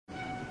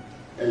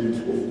and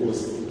of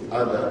course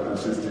other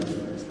interested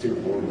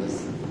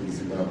stakeholders in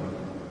Zimbabwe.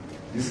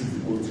 This is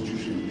the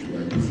constitution which we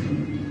are using.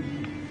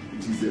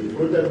 It is a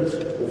product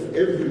of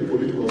every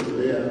political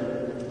player,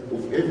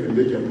 of every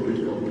major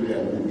political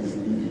player who is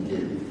in the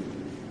game.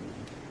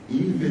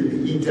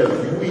 Even the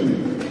interviewing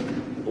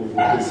of the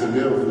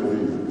personnel for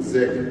the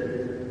ZEC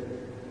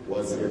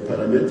was a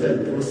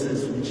parliamentary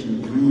process which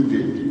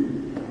included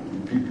the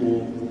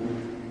people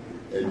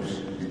and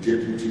the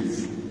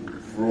deputies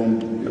from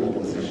the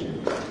opposition.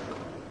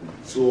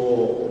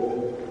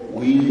 So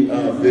we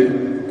are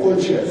very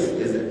conscious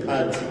as a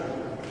party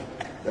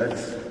that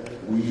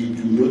we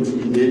do not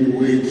in any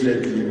way try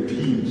to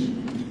impinge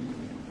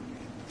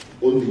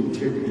on the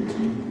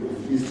integrity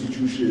of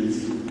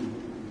institutions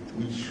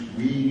which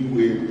we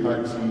were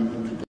party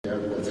to their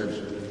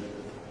conception.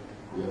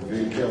 We are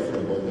very careful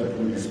about that.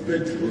 We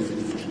respect those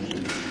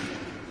institutions.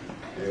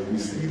 We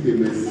see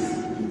them as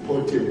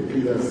important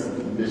pillars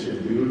in nation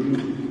building.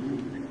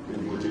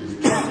 They've got a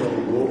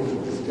historical role to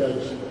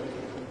discharge.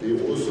 They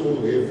also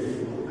have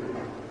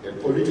a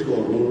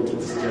political role to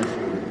discharge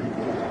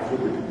for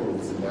the people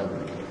of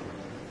Zimbabwe.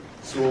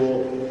 So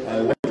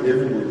I want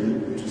everybody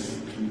to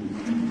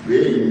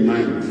bear in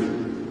mind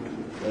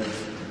that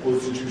the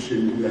constitution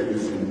we are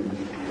using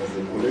as a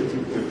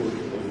collective effort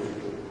of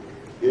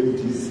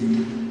MDC,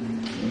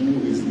 who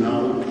is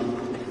now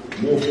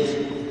morphed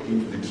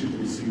into the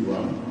CCC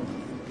realm,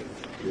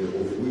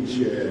 of which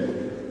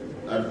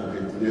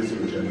Advocate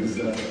Nelson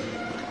Chamisa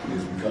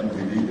has become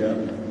the leader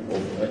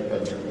of that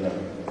particular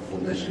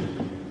formation.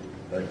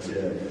 But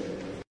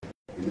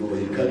you know,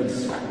 he can't,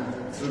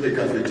 through the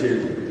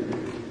cafeteria,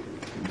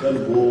 you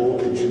can't go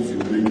and choose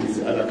your menu. It's a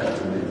la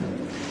carte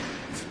menu.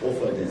 It's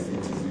offered as it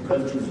is. You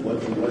can't choose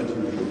what you want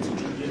in the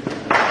constitution, you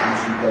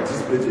should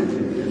participate in it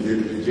and then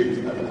reject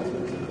others.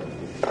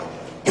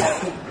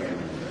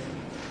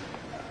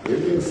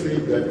 Having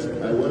said that,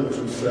 I want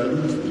to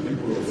salute the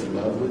people of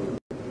Zimbabwe.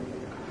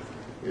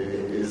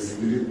 As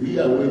we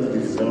await the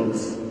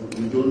results,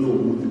 we don't know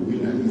who the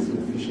winner is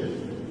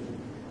officially.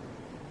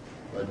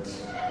 But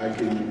I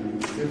can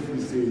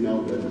safely say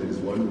now that there is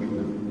one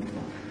winner,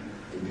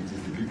 and it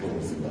is the people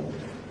of Zimbabwe.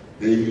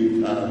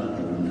 They are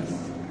the winners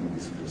in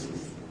this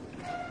process.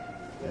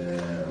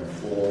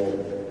 For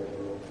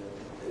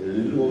a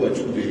little over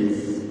 2 days,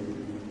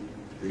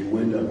 they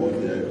went about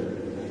their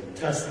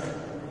task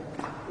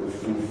of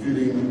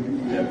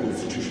fulfilling their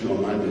constitutional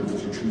mandate to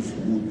choose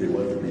who they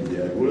want to be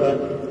their ruler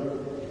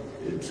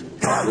at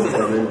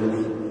local level,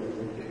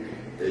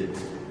 at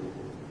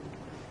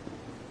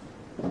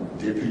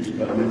deputy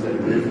parliamentary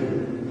level,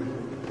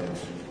 but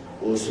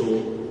also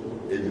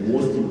at the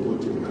most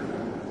important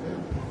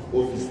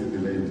office in the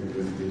land,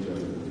 presidential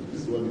level.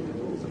 This is what the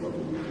people of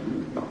Zimbabwe do.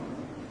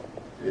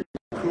 And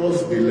across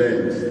the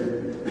land,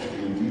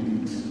 they did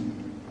it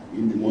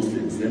in the most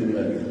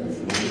exemplary of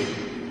ways,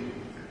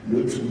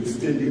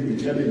 notwithstanding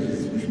the challenges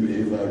which may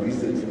have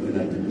arisen from an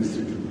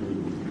administrative point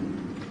of view.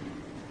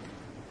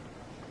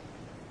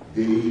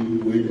 They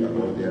went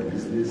about their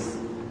business.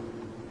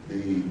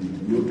 They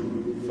did not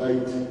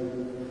fight.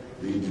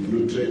 They did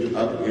not try to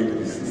upend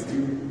the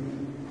system.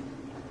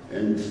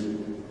 And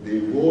they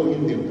go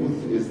in the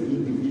booth as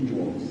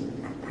individuals.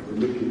 They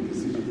make a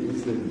decision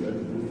inside that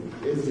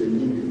booth as an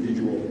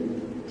individual,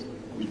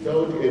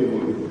 without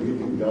anybody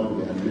breathing down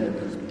their neck.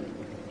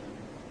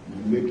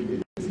 You make a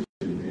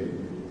decision there.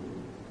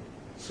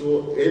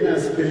 So any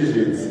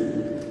aspersions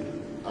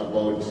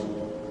about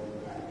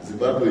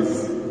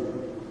Zimbabwe's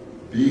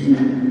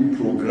being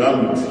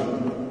programmed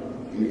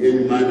in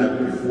any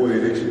manner before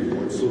election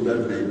vote so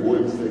that they go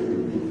inside the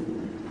booth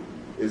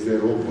as a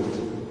robot,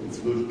 it's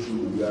not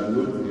true. We are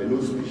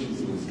no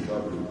species of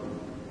Zimbabwe.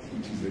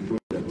 It is a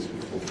product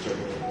of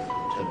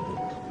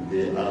chatbot.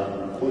 They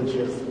are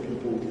conscious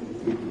people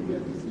making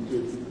their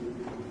decisions.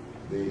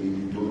 They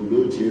do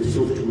not have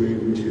software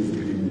which has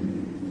been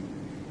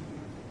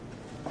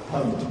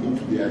pumped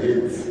into their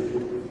heads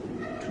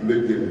to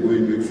make them go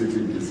and make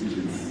certain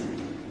decisions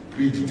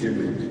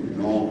predetermined.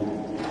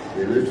 No,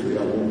 they left their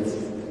homes,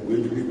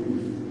 went to the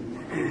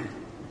booth,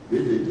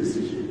 made a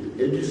decision.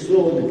 And you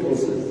saw the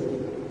process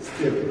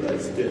step by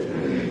step.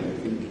 And I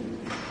think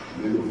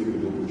many of you had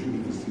the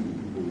opportunity to see the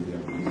people with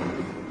their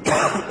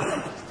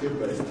step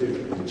by step,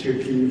 the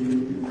checking,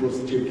 the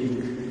cross-checking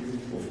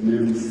of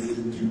names.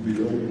 Do you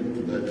belong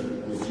to that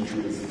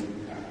constituency?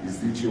 Is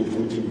it your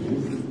voting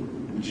booth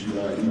which you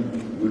are in?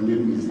 Your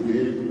name is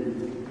there.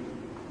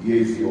 Here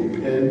is your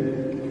pen.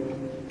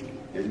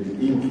 And the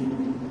ink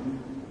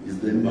is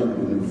then marked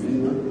on your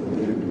finger,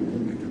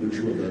 to make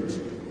sure that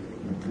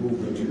you prove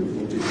that you have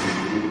voted and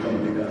you come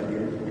back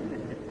again.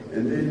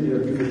 And then you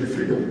are given the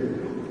freedom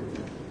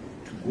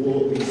to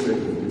go inside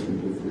the voting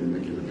booth and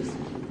make your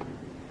decision.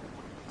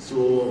 So,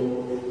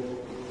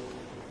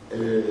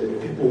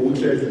 people who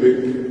try to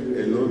make a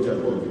lot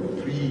about the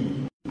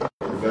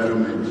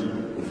pre-environment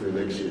of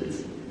elections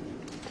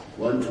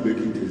want to make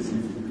it as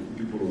if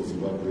people of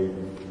Zimbabwe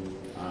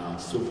are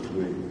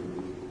software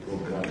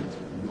programmed.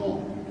 No,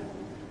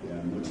 they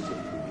are not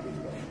software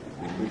programmed.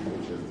 They make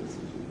conscious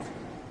decisions.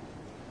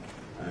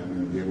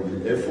 There were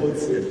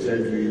efforts at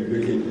trying to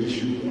make an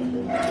issue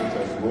about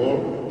voters' law.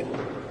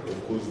 Of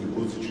course, the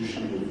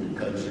constitution of the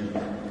country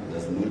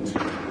does not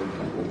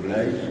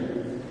oblige.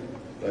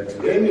 But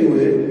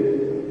anyway,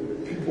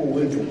 people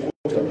went to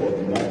court about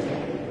the matter.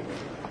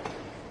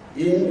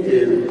 In a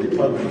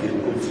Republican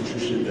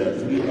constitution, there are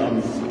three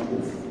arms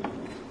of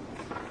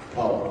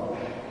power: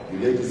 the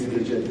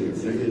legislature, the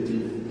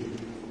executive,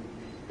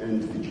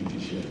 and the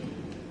judiciary.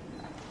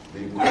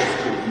 They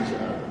question each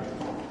other.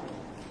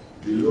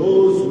 The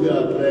laws we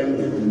are applying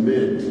have been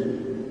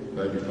made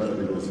by the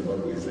Parliament of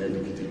Zimbabwe, as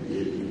indicated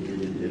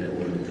earlier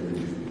on the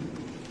 25th.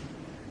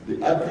 The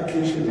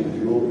application of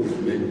the law is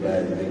made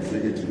by the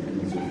executive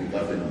means of the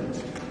government.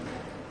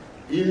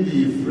 In the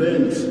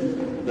event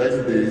that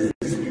there is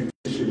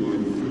disputation or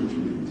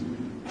infringement,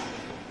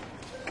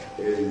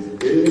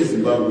 any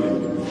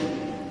Zimbabwean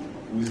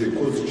who is a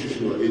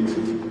constitutional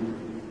entity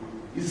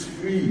is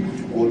free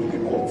to go to the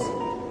courts,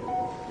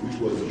 which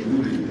was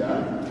duly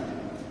done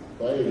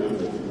by a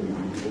number of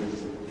individuals.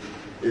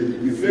 And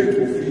the effect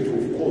of it,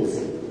 of course,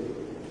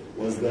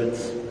 was that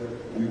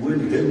we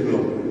went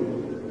headlong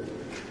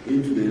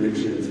into the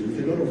elections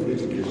with a lot of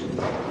litigation.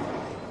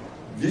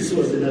 This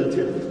was an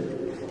attempt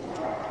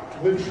to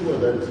make sure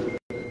that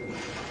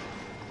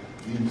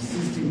the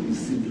system is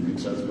seen to be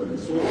transparent.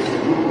 So, as a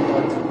ruling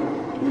party,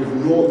 we have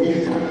no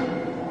issue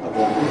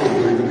about people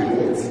going to the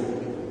courts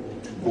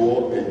to go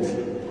and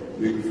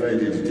find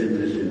a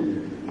determination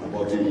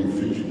about an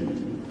infringement.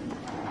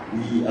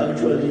 We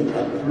actually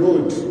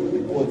applaud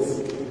the courts,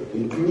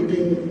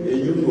 including a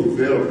new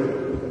novel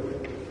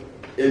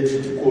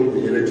entity called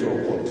the Electoral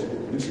Court,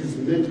 which is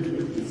meant to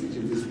make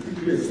decisions as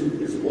quickly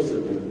as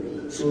possible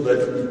so that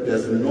it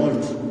does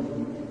not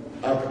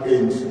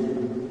upend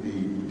the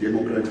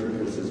democratic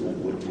process of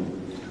voting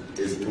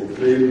as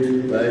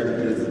proclaimed by the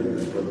President of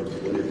the Republic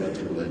on a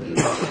particular day.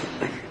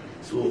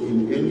 So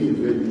in any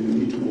event, we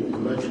need to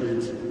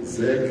congratulate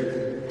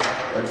ZEC,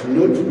 but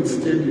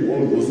notwithstanding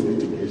all those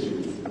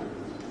litigations,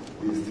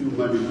 they still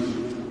managed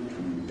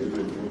to have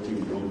a voting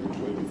on the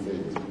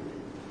 23rd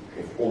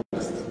of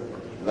August,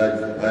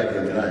 by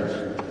and large.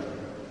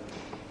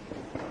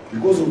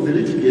 Because of the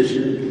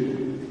litigation,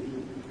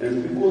 and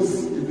because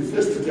it's the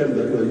first time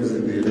that we are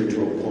using the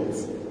electoral courts,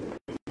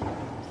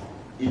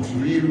 it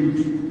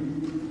really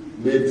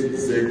made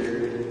ZEC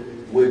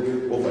work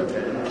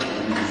overtime.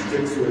 And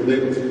mistakes were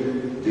made,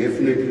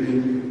 definitely.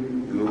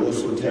 There were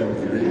also time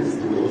delays,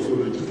 there were also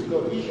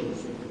logistical issues.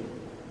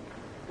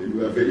 And we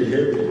are very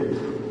happy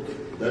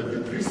that the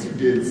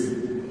precedence,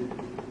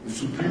 the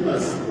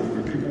supremacy of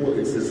the people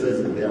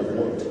exercising their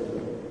vote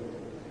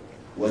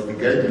was the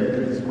guiding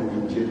principle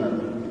in general,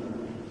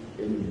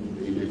 and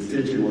an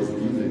extension was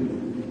given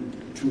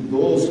to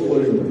those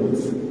polling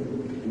booths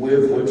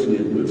where voting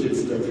had not yet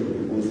started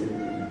because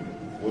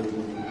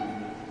voting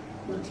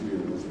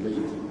material was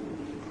late.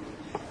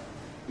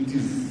 It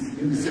is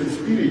in the same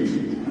spirit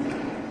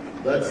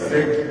that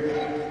ZEC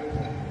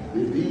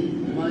may be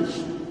much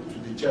to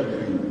the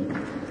chagrin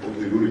of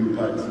the ruling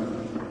party,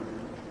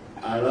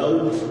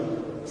 allowed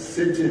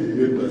certain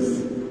members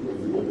of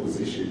the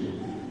opposition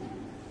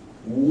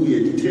who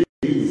had 10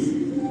 days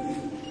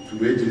to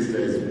register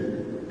as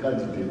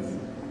candidates,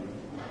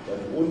 but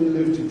only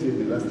left it in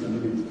the last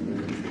minute to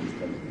register as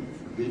candidates.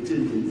 They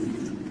 10 days.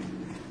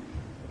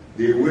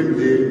 They went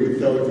there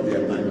without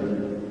their money,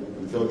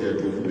 without their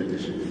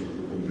documentation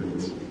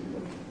complete.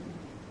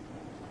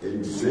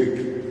 And ZEC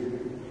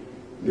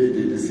made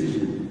a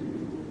decision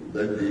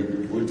that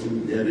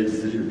their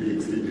registration be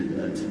extended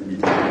until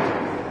midnight.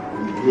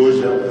 And the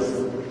closure was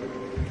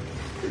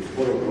at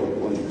 4 o'clock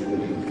on the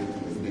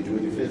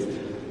 21st.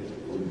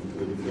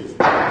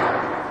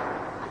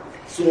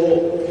 So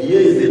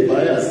here is a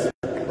bias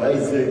by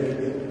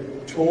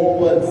ZEC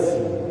towards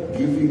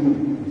giving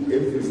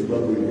every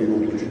Zimbabwean an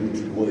opportunity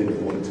to go and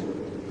vote.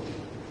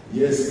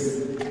 Yes,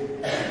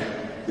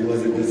 there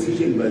was a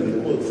decision by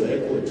the court,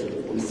 High Court,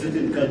 on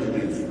certain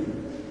candidates,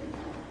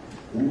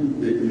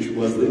 which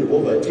was then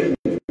overturned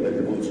by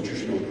the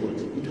Constitutional Court.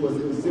 It was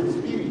in the same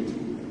spirit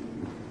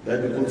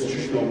that the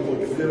Constitutional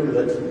Court felt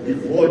that the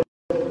vote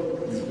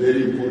is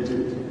very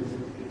important.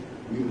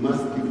 We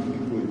must give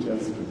people a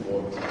chance to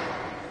vote,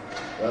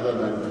 rather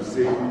than to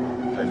say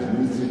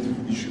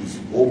administrative issues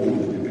hobble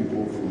the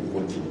people from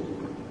voting.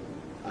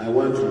 I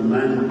want to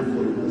remind the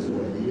foreigners who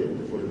are here,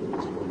 the foreign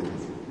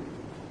correspondents,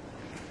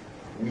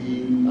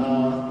 we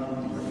are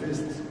the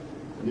first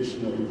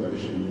national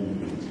liberation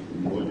movement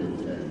in modern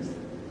times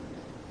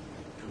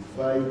to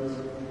fight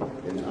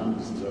an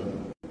armed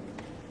struggle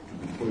to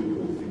the point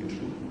of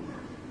victory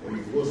and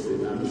force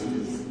an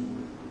armistice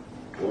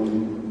on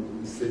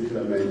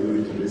secular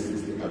minority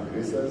racist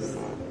aggressors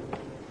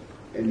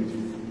and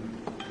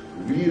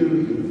really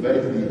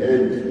invite the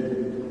end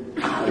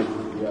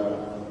of their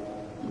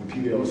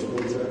imperial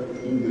sponsor,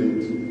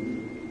 England,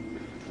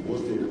 to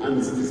host an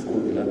armistice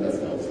called the Landers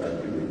House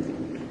Agreement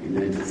in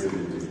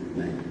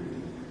 1979.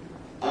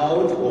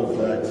 Out of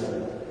that,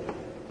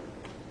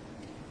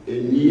 a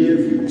near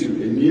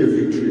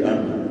victory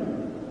army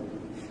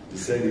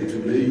decided to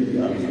lay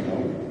the arms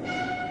down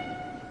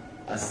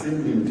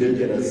assembling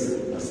dangerous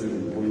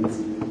assembly points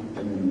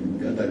and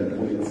gathering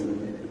points,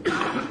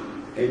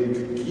 and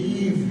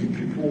give the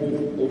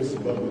people of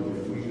Zimbabwe the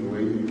free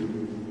rein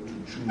to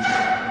choose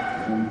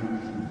who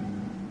should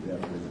be their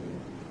president.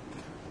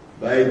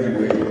 By the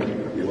way,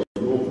 there was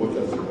no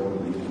voters roll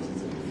in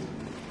 1970.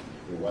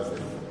 There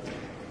wasn't.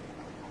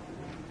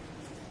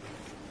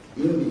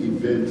 In the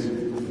event,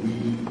 we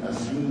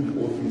assumed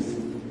office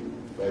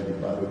by the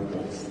ballot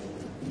box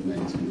in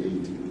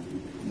 1980,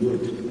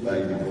 not by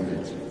the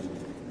ballot.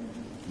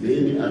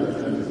 Many other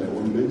countries, I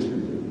won't mention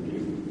them,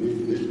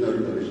 national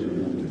liberation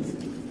movements,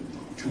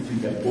 took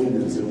it upon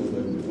themselves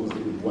that because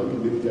they want to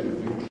make that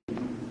victory,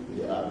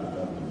 they are the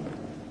government.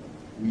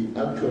 We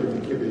actually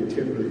became a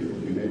template for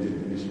the United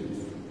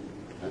Nations.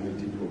 I'm a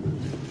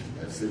diplomat.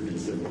 I've served in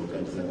several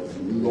countries. I was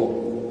in law.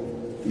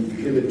 We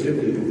became a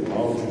template of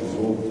how to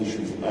resolve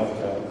issues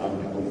after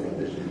armed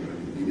confrontation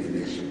in a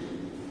nation.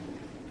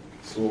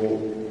 So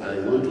I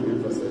want to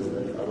emphasize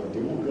that our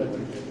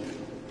democratic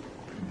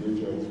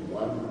credentials,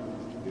 one,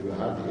 they were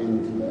hard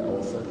earned by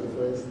our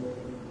sacrifice.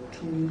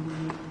 Two,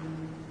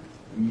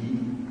 we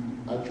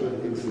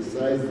actually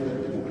exercised that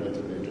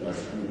democratic right to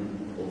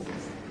assume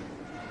office.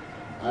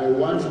 I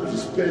want to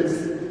dispense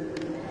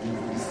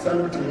the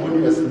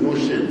sanctimonious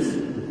notions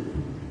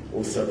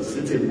of some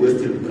certain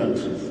Western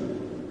countries,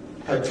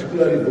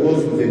 particularly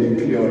those with an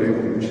imperial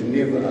record which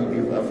never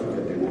gave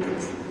Africa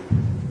democracy,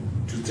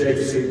 to try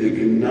to say they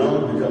can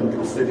now become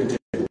proselytized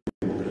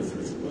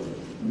democracies.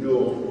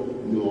 No.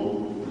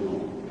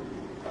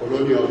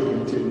 Colonial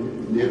Britain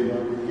never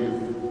gave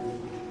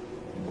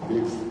the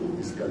base of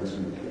this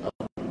country the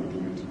African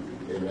majority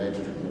a right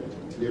to vote.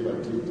 It never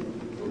did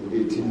from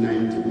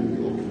 1890 when we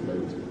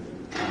occupied it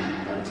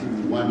until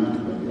we won it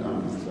by the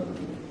armed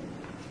struggle.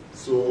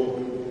 So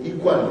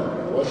equally,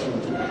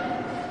 Washington,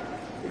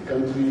 a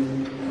country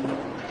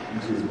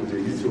which has got a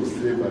history of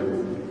slavery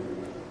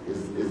as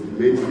the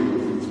mainstay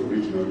of its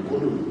original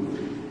economy,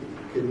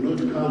 cannot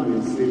come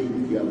and say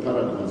we are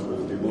paragons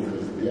of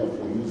democracy,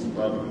 therefore you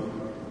Zimbabwe,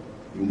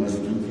 you must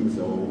do things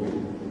our way.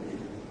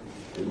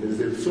 And there's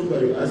a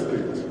sobering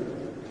aspect,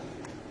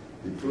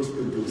 the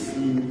prospect of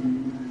seeing,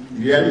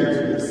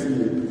 reality of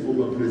seeing a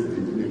former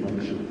president in a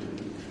mansion,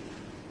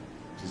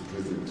 which is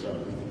President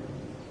Trump,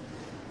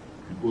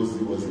 because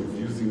he was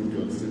refusing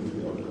to accept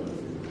the outcome of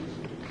the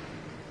election.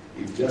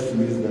 It just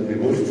means that the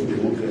road to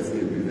democracy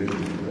can be very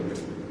difficult,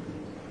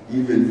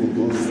 even for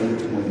those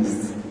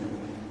sanctimonists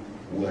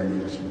who are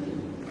in Washington.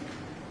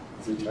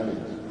 It's a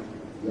challenge.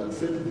 We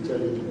accept the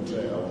challenge and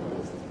try our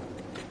best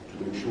to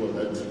make sure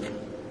that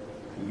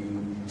we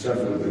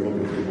travel the road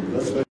of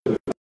democracy.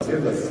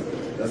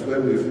 That's why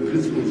we have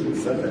principles of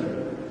SADC.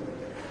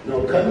 Now,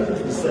 coming to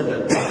the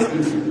SADC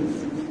principles,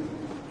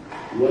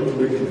 we want to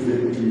make it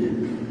very clear.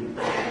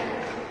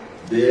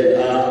 They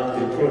are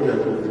a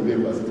product of the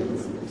member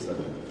states of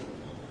SADC.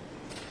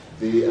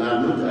 They are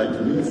not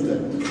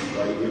administered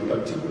by a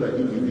particular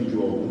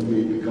individual who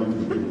may become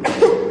the member.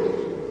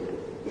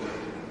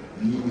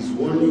 He is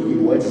only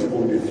in what is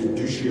called a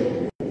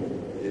fiduciary, a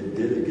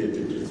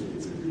delegated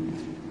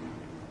responsibility.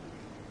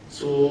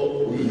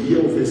 So we hear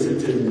of a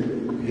certain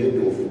head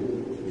of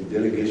a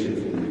delegation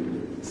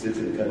from a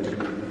certain country,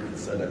 the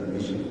SADC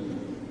mission,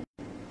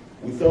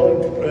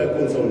 without prior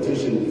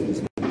consultation with his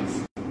colleagues,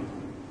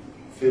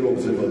 fellow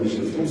observer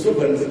missions from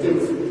sovereign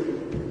states,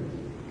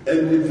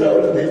 and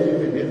without them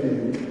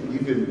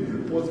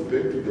even reports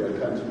back to their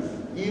countries,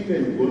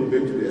 even going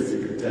back to their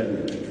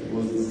secretariat,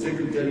 because the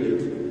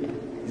secretariat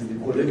is the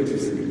collective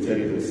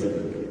secretariat of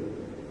SADC.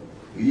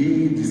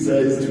 He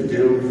decides to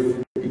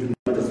delve into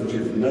matters which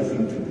have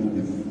nothing to do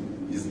with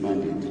his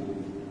mandate.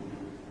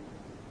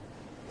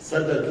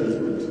 SADC has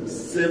got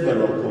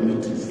several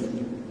committees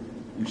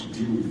which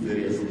deal with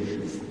various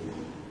issues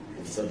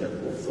of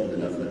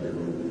Southern African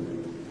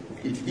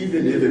development. It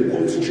even has a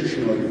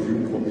constitutional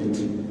review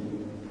committee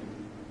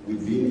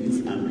within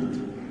its ambit.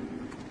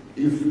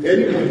 If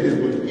anybody has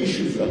got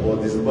issues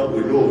about the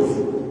Zimbabwe laws,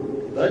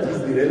 that is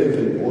the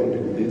relevant body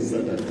within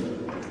SADC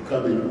to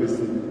come and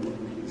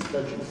question the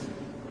statutes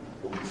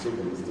of the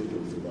sovereign state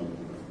of Zimbabwe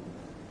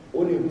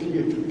on a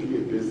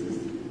peer-to-peer basis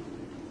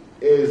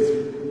as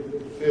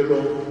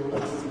fellow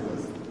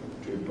participants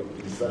to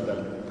the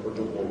SADC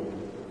protocol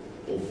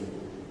of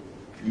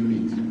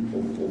unity,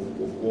 of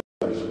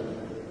cooperation.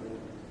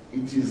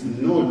 It is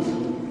not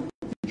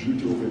the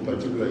duty of a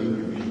particular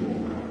individual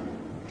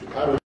to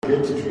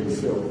arrogate to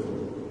himself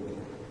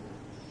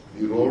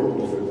the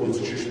role of a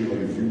constitutional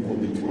review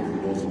committee of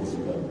the laws of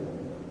Zimbabwe.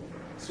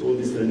 So,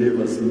 Mr.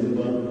 Neva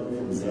Simba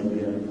from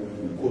Zambia,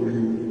 we call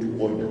you to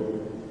order.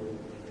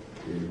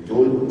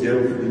 Don't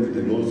delve into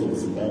the laws of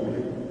Zimbabwe.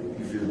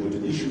 If you've got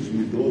issues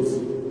with those,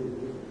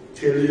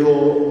 tell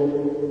your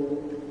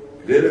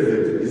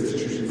relevant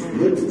institutions,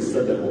 not the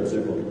SADC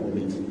Observer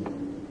Committee,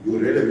 your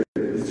relevant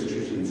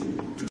institutions,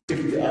 to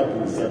take it up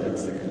with SADC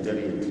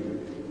Secretariat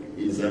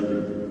in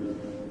Zambia.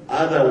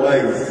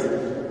 Otherwise,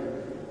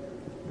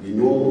 we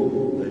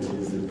know that he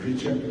is a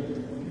preacher,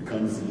 he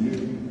comes here,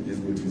 he's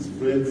got his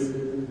friends,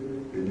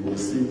 and he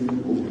was seen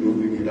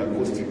overloading and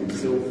accosting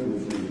himself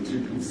with the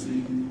Triple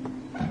C.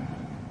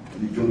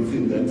 We don't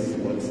think that's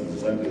what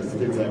Zambia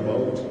states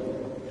about.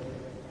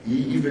 He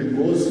even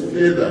goes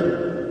further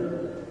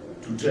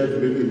to try to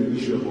make an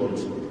issue about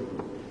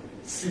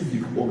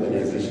civic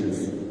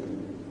organizations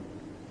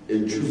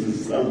and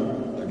chooses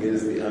some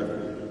against the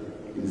other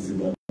in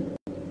Zimbabwe.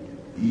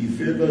 He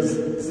favors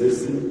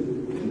Zesin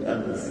and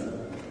others.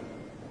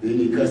 Then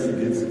he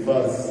castigates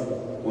FAS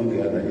on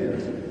the other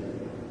hand.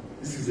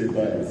 This is a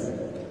bias.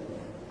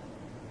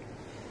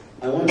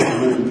 I want to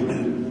remind you,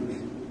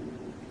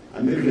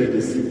 America had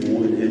a civil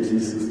war in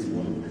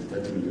 1861,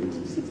 starting in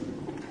 1861.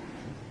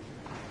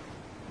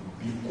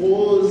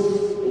 Because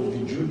of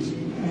the duty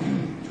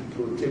to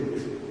protect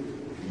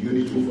the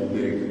unity of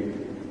America,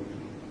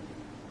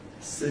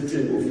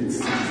 certain of its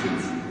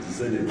citizens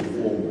decided to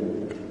form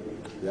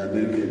the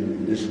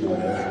American National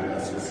Rifle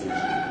Association.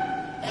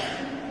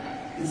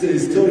 It's a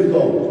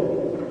historical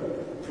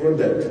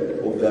product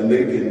of the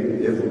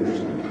American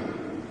evolution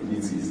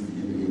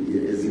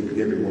as it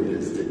became a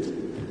modern state.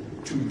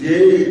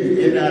 Today,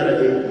 the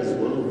NRA is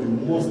one of the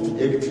most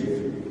active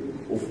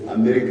of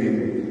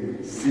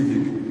American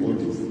civic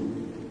bodies,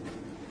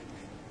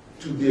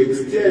 to the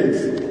extent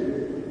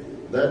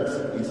that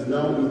it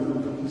now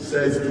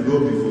decides to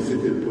lobby for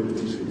certain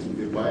politicians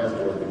with a bias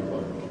toward the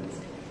Republicans.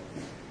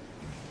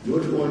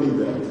 Not only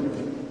that,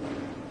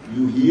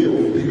 you hear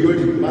of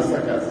periodic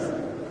massacres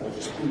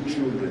of school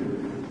children,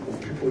 of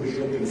people in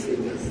shopping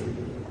centers.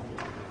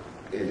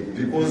 And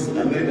because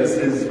America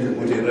says we've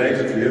got a right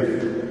to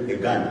have a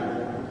gun,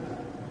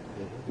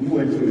 we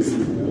went through a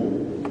civil war,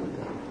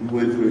 we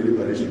went through a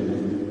liberation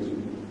movement.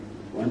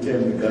 One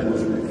time the gun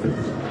was my friend.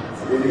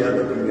 It's the only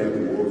other thing I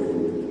can work for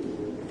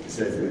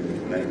besides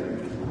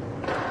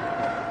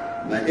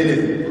my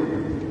enemy.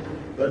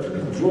 But we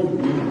dropped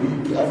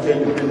week after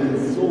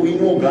independence, so we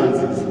know guns.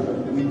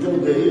 We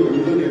don't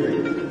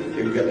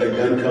have a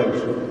gun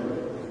culture.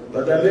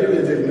 But the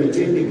Americans have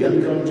maintained a gun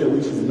culture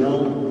which is now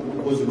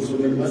causing so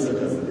many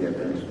massacres in their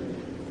country.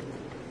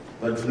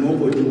 But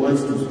nobody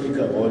wants to speak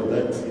about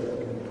that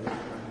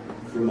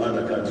from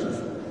other countries.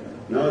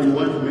 Now you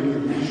want to make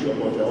an issue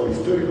about our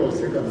historical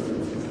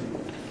circumstances.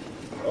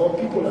 Our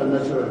people are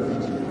naturally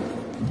vigilant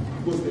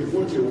because they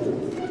fought a war.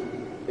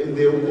 And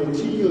they will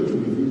continue to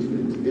be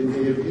vigilant. And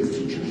they have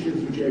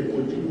institutions which are a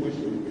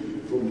continuation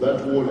from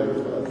that war like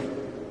us,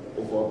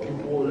 of our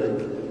people, like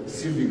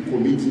civic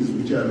committees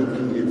which are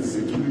looking at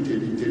security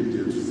and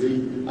intelligence to say,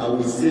 are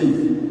we safe?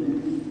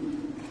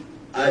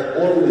 I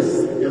always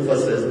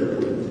emphasize the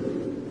point.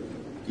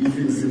 If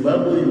in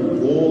Zimbabwe you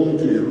go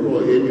into a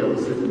rural area or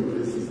certain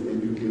places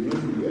and you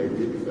cannot be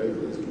identified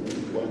as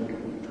one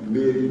to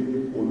marry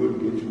or not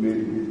get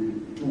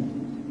married, two,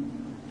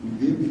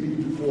 within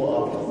 3 to 4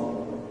 hours,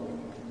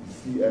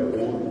 the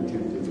CIO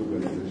intelligence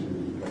organization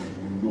will come,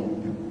 you know.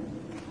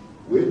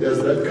 Where does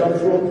that come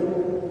from?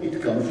 It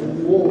comes from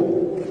war.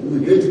 You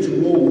hate to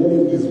know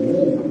who is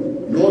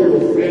who. Know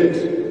your friend,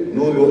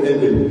 know your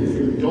enemy. If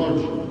you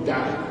don't,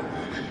 die.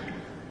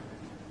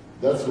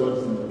 That's what,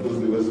 because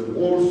there was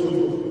all sorts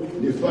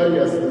of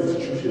nefarious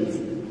institutions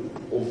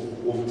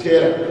of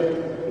terror,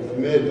 of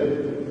murder,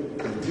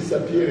 of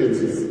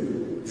disappearances,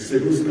 the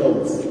Zanu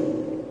Scouts,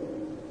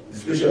 the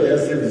Special Air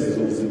Services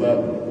of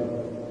Zimbabwe.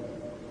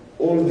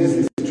 All these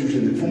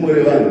institutions, the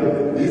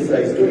Pumorevan, these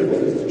are historical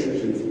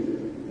institutions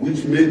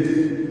which made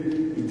it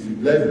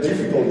life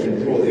difficult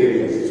in rural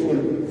areas. So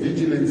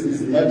vigilance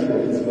is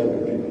natural in Zimbabwe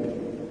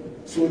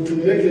people. So to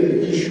make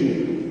an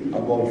issue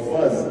about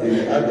FAS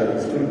and other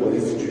historical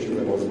institutions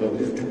about Zimbabwe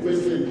is to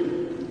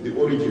question the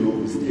origin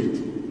of the state.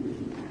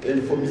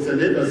 And for Mr.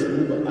 Neba's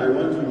group, I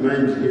want to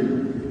remind him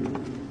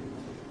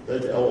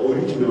that our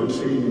original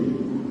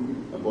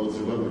training about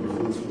Zimbabwe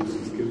Defense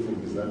Forces came from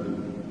Zambia.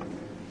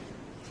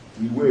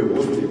 We were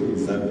hosted in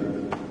Zambia.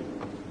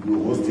 We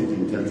were hosted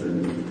in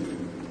Tanzania.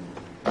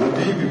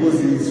 Maybe because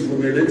he's from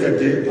a later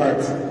day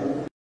party,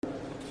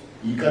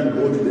 he can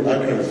go to the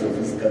archives of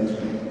his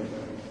country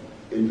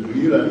and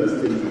really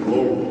understand the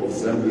role of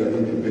Zambia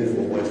in the base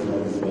of what now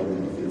is Zimbabwe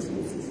Defense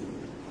Forces.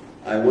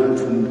 I want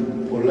to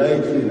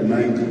politely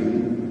remind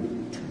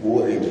him to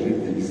go and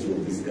read the history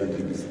of this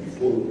country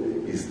before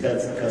he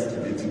starts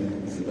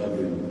castigating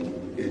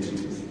Zimbabwean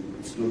entities.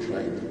 It's not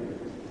right.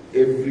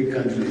 Every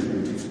country has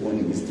got its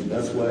own history.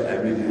 That's why I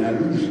made an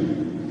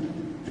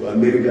allusion to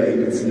America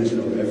and its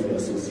National Rifle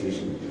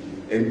Association.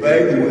 And by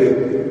the way,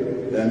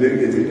 the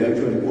Americans had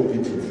actually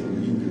copied it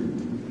from England,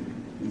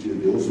 which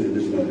is also a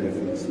National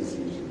Rifle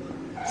Association.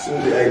 So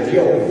the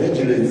idea of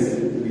vigilance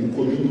in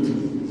communities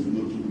is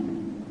not new.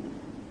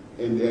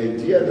 And the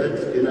idea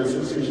that an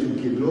association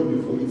can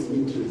lobby for its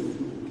interests,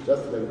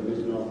 just like the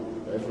National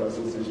Rifle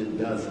Association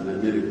does in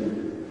America,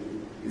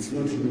 it's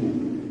not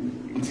new.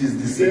 It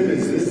is the same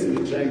as this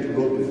trying to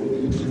lobby for the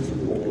interests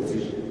of the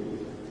opposition.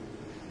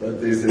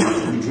 But there's a the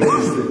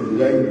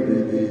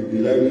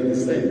line in the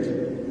sand.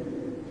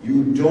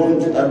 You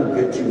don't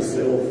allocate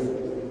yourself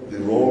the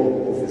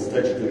role of a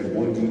statutory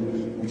body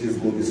which has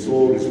got the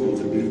sole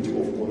responsibility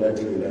of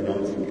conducting and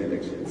announcing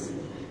elections.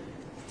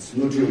 It's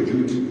not your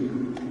duty.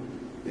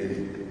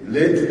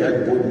 let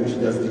that board which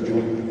does the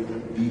job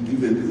be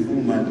given the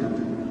full mandate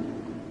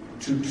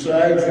to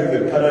try to have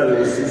a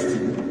parallel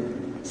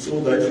system so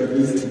that you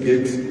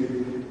instigate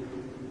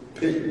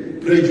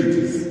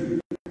prejudice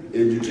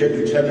and you try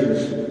to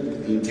challenge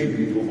the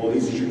integrity of our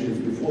institutions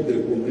before they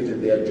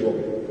completed their job.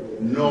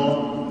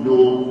 No,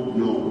 no,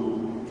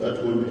 no.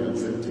 That won't be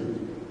accepted.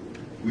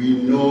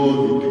 We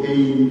know the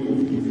pain of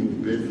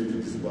giving birth to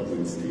the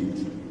Zimbabwean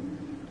state.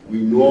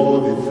 We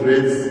know the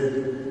threats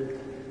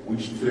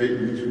which face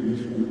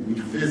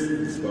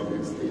the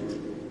Zimbabwean state.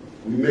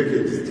 We make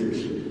a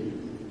distinction.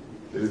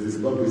 There is the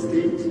Zimbabwe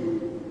state,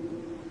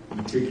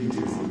 we take it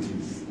as it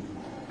is.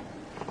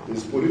 There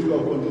is political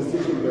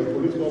contestation by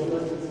political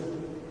parties.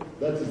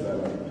 That is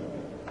allowed.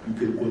 You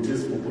can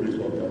contest for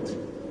political party.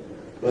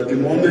 But the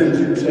moment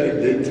you try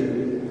to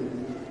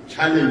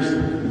challenge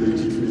the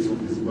legitimacy of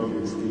the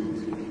Zimbabwean state,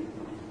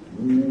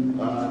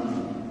 you are,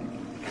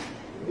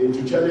 and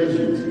to challenge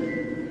it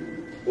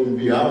on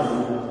behalf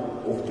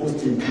of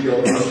post-imperial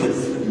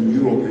interests in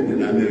Europe and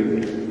in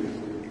America,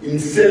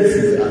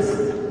 incenses us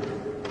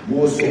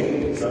more so,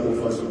 some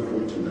of us will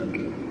vote in that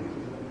way.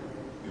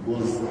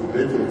 Because the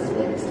birth of the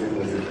Zimbabwean state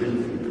was a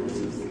painful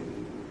process.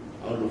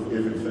 Out of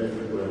every 5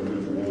 people that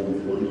went to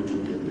war, only 2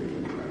 came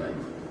back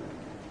alive.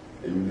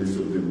 And most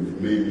of them with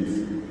maims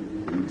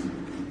and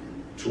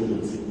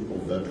traumas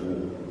of that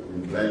war,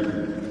 and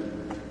blinded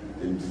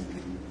and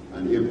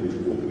unable to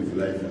cope with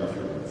life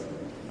afterwards.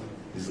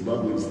 The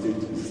Zimbabwean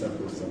state is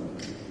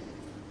sacrosanct.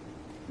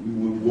 We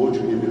will go to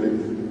any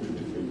length to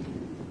defend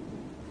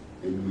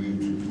it. And we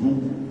do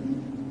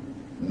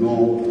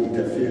no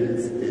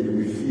interference, and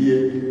we fear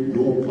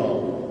no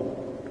power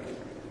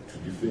to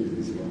defend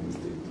the Zimbabwean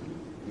state.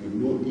 We have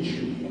no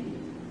issue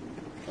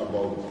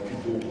about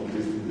people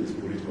contesting these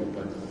political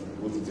parties,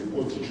 because it's a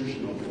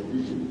constitutional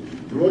provision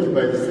brought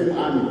by the same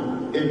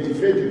army and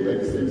defended by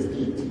the same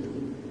state.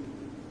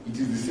 It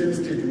is the same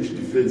state which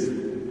defends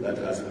that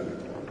aspect.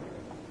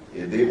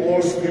 Yeah, they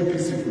all speak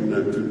peacefully now,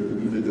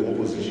 even the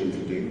opposition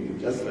today,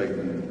 just like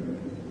the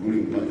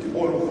ruling party,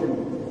 all of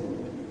them.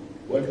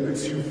 What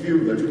makes you feel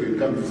that you can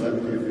come to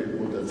Zanu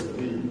headquarters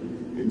free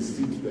and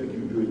sit like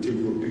you do and take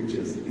your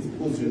pictures? It's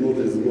because you know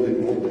there's law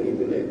and order in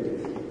the land.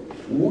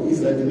 Who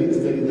is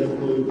administering that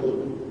law and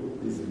order?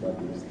 This is about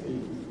the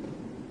state.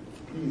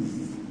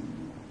 Please,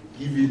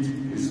 give it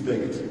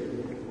respect.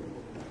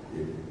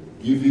 Yeah.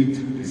 Give it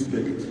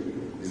respect,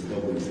 the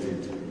Zimbabwean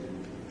state.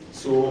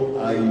 So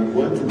I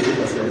want to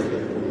emphasize the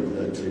point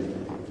that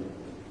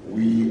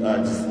we are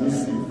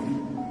dismissive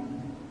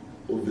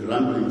of the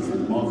ramblings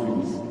and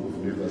mouthings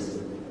of Nevers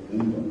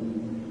Mumba,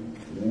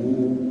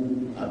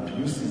 who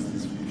abuses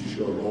this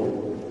judicial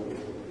role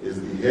as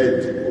the head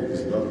of the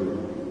Zimbabwe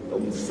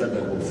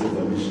SADC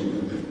Observer Mission,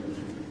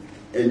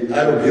 and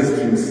arrogates to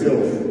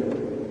himself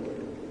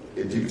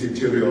a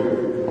dictatorial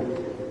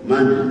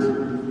mandate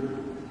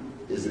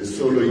as a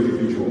solo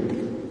individual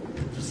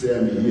to say,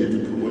 I'm here to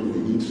promote the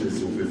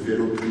interests of a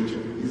fellow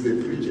preacher. He's a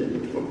preacher.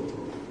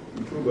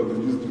 He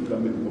probably used to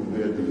come and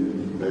compare the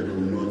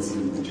Bible notes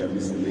with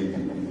Chinese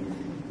lady.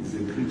 He's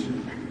a preacher.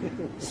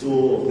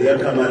 So their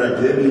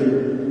camaraderie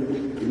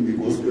in the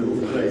gospel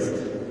of Christ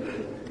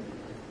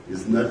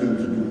has nothing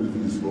to do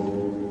with his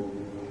role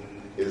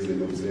as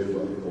an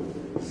observer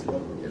of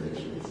Zimbabwe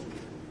elections.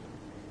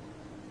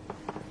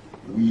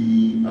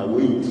 We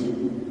await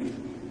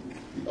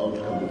the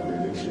outcome of the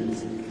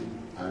elections.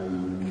 I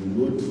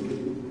will not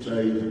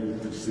try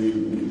to say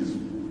who is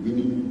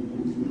winning,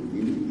 who is not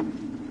winning,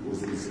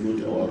 because it's not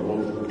our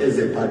role as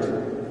a party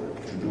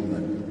to do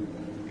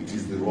that. It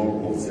is the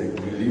role of ZEC.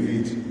 We leave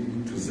it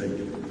to ZEC.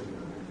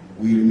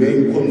 We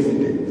remain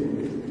confident.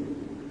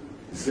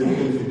 The same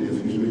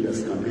confidence which made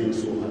us campaign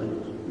so hard,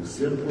 the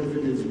same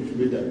confidence which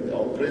made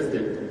our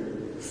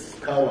president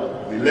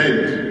scour the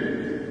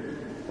land,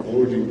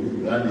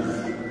 holding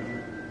rallies,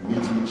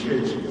 meeting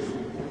churches,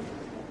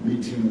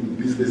 meeting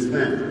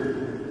businessmen.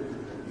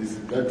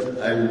 That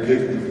I will get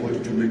the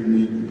vote to make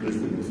me the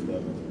president of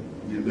Zimbabwe.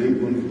 We remain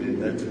confident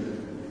that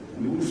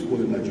we will score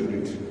a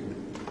majority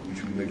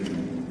which will make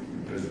him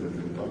the president of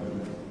the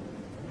republic.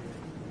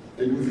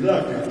 And with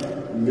luck,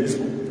 we may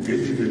get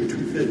even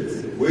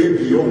 2/3, way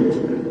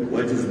beyond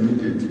what is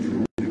needed to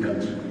rule the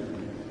country.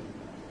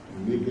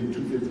 We may get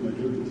 2/3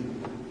 majority.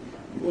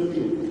 We only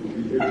will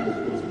be able, of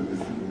course, with a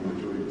simple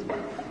majority,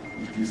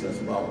 which gives us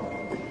power.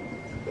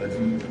 But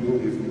we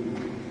know if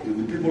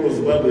the people of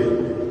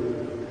Zimbabwe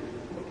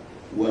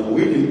were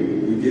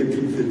willing, we get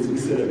 2/3 to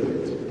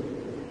celebrate.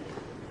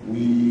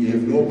 We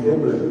have no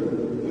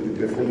problem with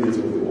the performance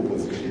of the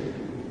opposition.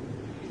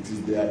 It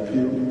is the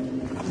appeal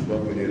to the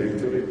Zimbabwean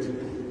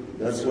electorate.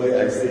 That's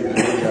why I say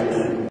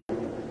that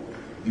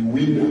the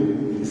winner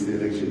in this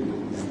election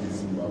is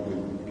the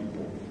Zimbabwean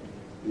people.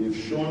 They have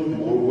shown the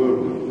whole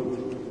world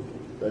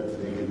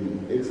that they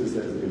can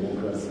exercise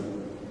democracy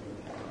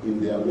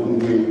in their own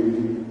way,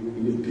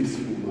 in a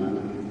peaceful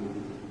manner.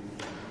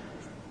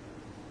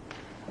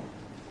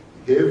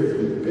 Have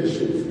the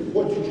patience, the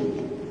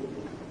fortitude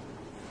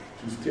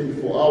to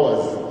stand for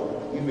hours,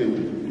 even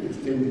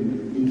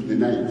extending into the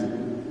night,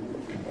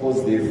 to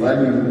because they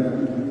value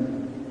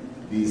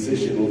the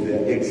insertion of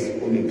their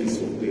eggs on a piece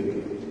of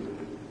paper.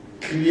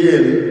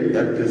 Clearly,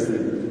 that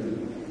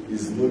person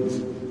is not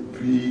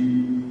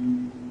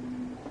pre-loaded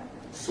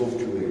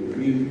software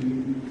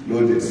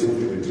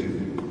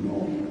driven.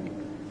 No.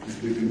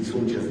 He's making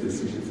conscious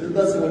decisions. And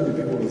that's what the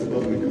people of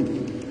Zimbabwe do.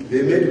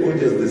 They made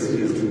conscious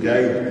decisions to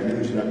guide and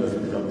which numbers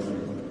become free.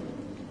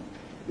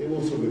 They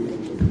also make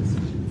conscious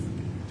decisions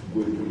to go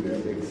and put their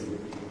eggs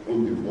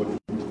on the board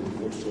they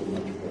got so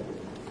much for.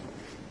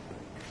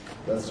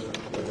 That's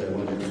what I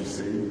wanted to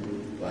say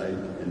by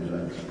and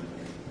large.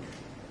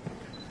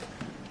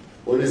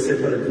 On a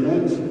separate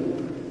note,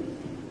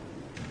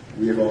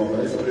 we have our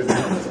Vice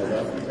President of South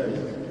Africa,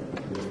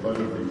 who was part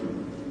of the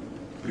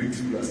BRICS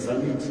Plus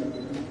Summit.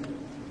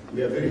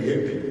 We are very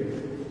happy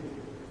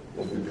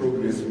of the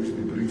progress which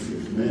the BRICS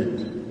have made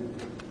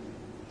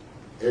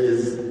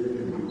as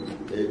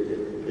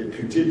a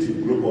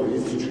putative global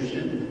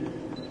institution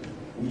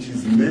which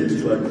is meant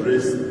to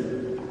address the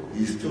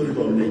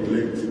historical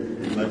neglect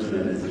and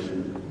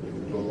marginalization of the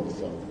global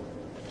South.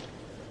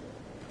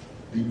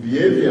 The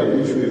behavior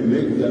which we are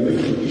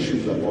making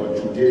issues about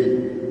today,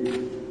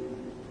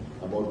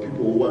 about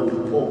people who want to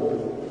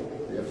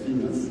poke their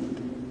fingers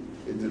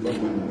at the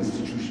government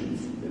institutions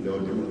and our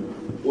democracy,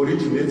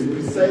 originates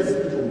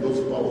precisely from those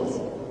powers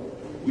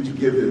which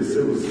gave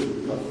themselves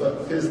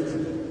first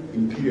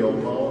imperial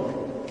power,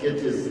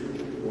 courtesy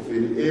of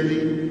an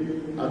early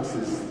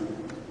access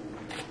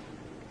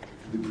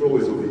to the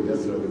prowess of the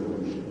Industrial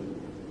Revolution.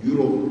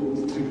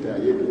 Europe stripped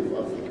ahead of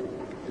Africa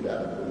and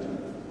other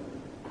continents.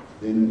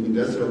 Then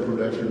industrial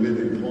production made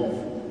them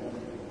powerful.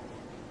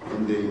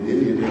 And they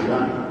had a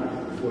gun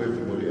before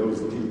everybody else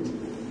did,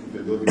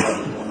 even though the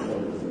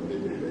government was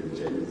invaded by the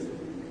Chinese.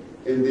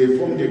 And they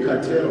formed a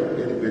cartel at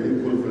the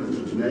Berlin Conference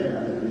to deny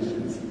other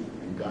nations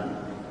in Ghana,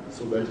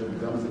 so that it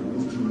becomes an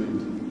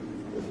instrument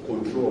of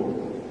control,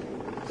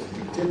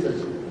 of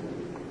dictatorship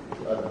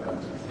to other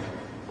countries.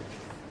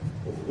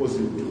 Of course,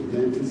 in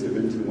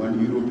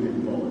 1971,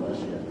 European power,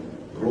 Russia,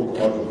 broke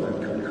out of that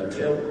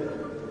cartel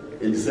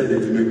and decided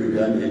to make the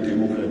Ghana a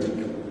democratic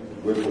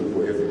weapon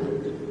for everyone.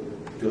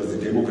 It was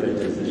the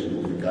democratization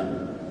of the Ghana,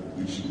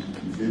 which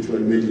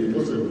eventually made it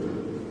possible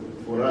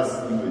for us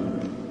even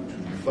to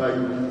defy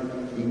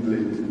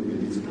England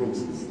and its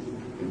proxies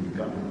and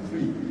become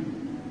free.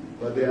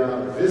 But there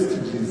are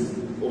vestiges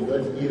of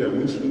that era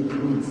which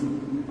includes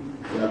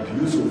the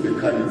abuse of the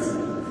currency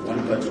of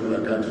one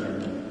particular country,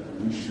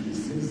 which we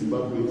see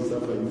Zimbabwe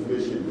suffer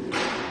inflation,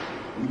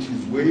 which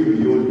is way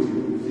beyond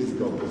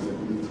physical possibilities.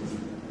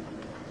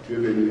 To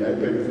have any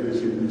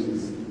hyperinflation, which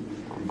is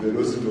the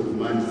velocity of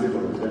money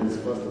several times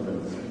faster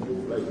than the speed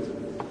of light.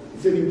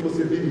 It's an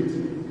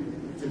impossibility.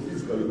 It's a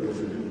physical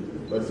impossibility.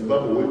 But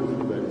Zimbabwe went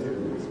through that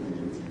terrible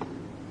experience.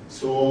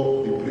 So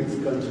the BRICS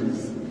countries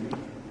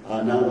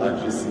are now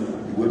addressing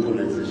the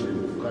weaponization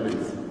of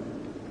currency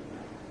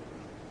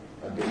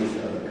against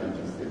other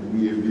countries, and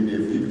we have been a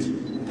victim.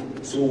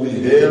 So we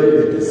hail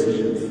the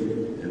decisions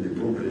and the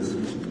progress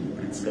which the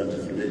BRICS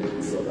countries made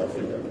in South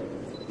Africa,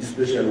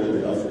 especially on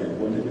the African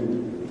continent.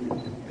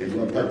 And we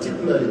are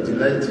particularly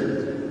delighted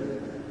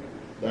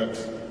that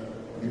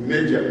the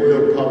major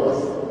oil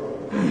powers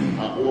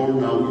are all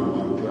now in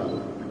one club,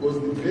 because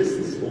the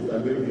basis of the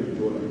American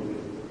dollar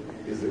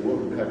is the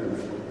world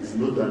currency. It's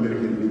not the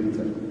American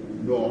military.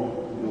 No.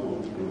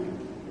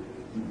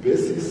 The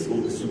basis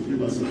of the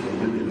supremacy of the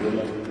American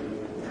dollar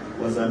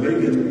was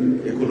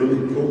American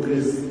economic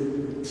progress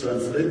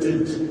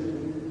translated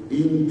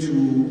into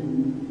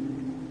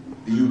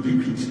the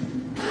ubiquity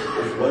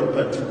of one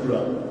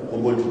particular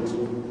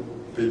commodity,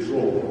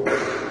 petrol,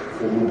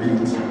 for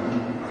mobility.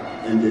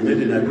 And they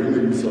made an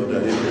agreement with Saudi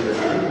Arabia that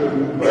anybody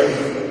who buys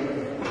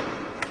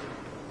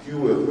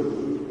fuel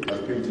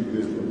must pay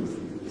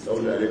 $2.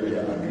 Saudi Arabia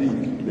agreed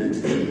in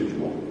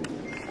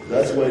 1971.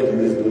 That's why the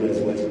US dollar is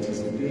what it is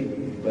today.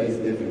 It buys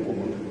every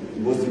commodity, the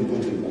most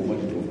important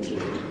commodity of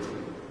trade.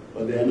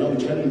 But there are now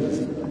challenges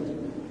to that.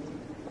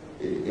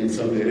 And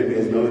Saudi Arabia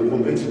is now a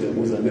competitor,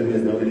 because America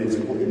is now a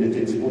net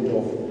exporter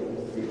of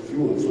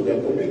fuel. So they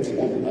are competing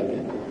on the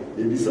market.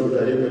 Maybe Saudi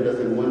Arabia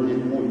doesn't want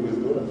any more US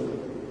dollars,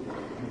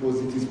 because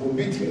it is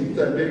competing with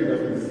America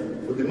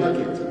for the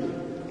market.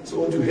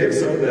 So to have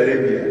Saudi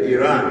Arabia,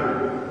 Iran,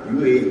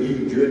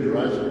 UAE, join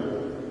Russia,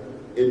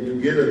 and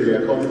together they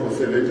account for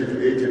 70 to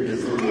 80%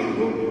 of the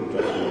global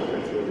production of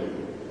petroleum.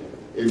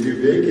 And if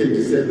they can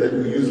decide that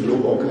we use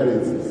local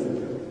currencies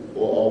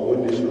or our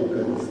own national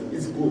currency,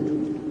 it's good.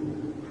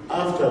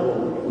 After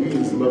all, we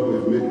in Zimbabwe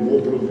have made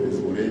more progress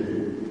already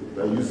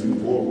by using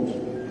gold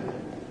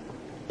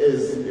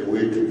as a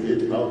way to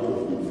get out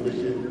of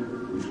inflation,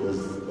 which was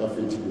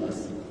buffeting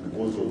us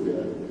because of the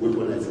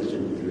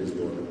weaponization of the US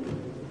dollar.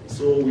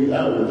 So we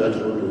are on that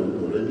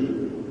road already.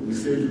 We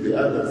say to the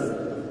others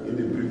in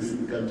the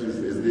BRICS countries,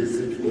 as they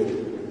search for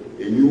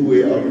a new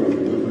way out of the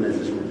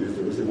weaponization of the US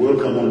dollar, we say,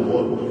 welcome on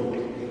board.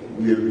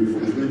 We have been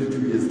for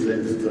 22 years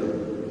trying to struggle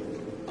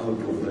out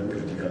of that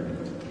predicament.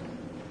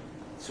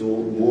 So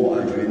more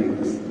are joining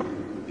us.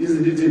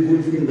 Isn't it a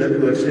good thing that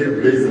we are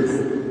trailblazers?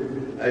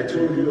 I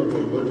told you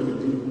about what we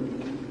did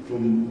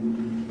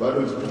from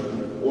ballot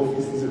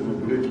offices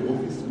and great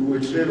office. We were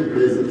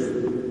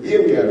trailblazers.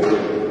 Here we are.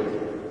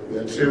 We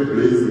are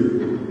trailblazing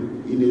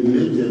in a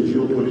major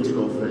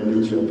geopolitical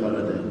financial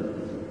paradigm,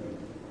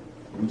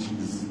 which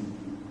is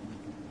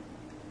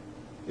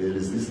a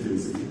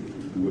resistance to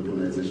the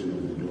weaponization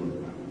of the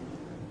dollar.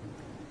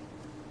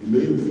 The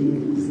main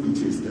thing is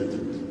it has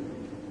started.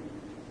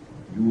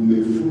 You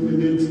may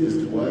fulminate as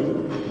to why,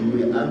 you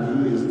may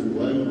argue as to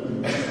why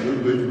it's not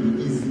going to be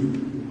easy,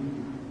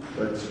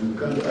 but you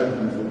can't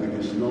argue from the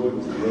rationale to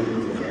the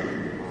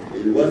argument.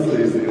 And once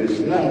there is a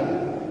rationale,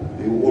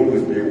 there will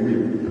always be a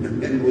will.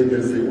 And when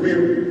there's a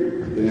will,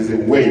 there is a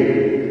way.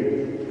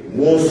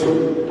 More so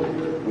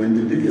when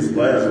the biggest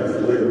buyers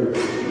of oil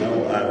now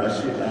are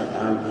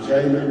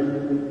China,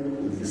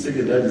 with the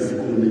second largest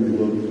economy in the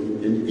world,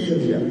 and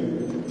India,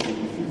 with the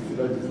fifth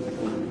largest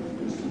economy.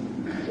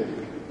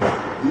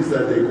 These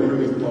are the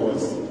economic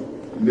powers,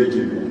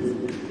 emerging ones,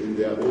 and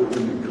they are all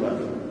in the club.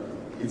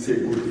 It's a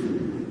good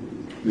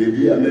thing.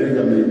 Maybe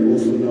America may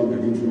also now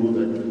begin to know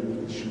that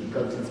it should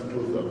cut its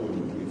cloth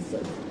according to its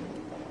size.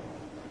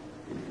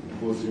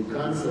 Because you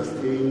can't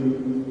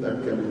sustain that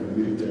kind of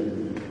military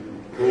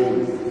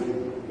goals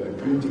by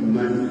printing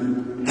money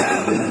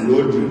and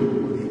loading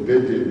the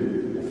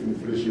burden of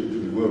inflation to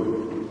the world.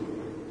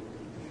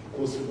 It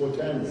costs 4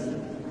 times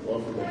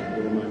for Africa to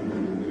borrow money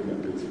than America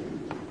pays for it.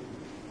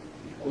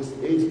 It costs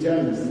 8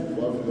 times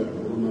for Africa to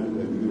borrow money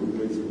than Europe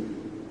pays for it.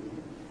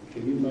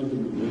 Can you imagine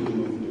the burden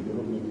of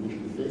development which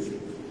we face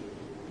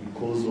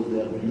because of the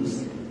abuse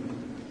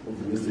of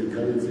the Western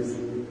currencies?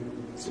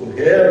 So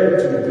hail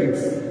to the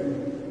BRICS.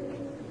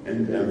 And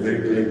I'm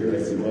very glad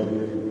that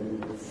Zimbabwe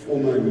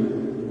formally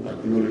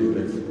acknowledged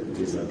that it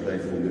has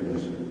applied for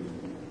membership.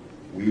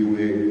 We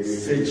were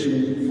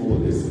searching for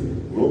this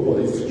global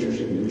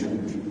institution which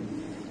would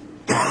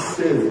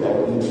serve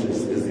our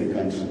interests as a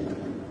country,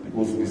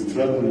 because we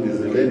struggled as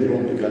a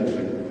landlocked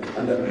country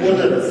under all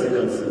other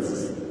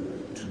circumstances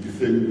to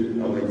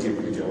defend our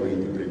integrity, our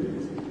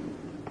independence.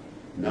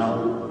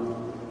 Now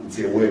it's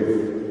a wave.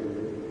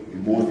 The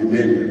more the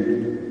merrier.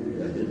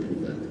 We are happy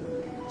with that.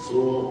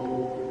 So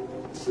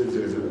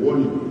there is a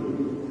warning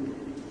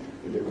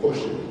and a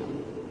caution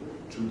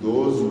to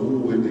those who,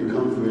 when they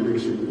come for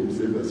election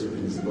observers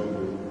in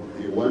Zimbabwe,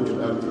 they want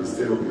to act as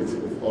surrogates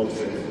of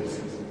outside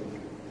forces.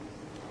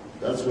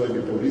 That's why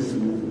the police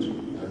moved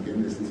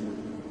against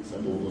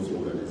some of those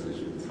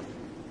organizations.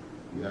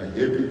 We are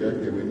happy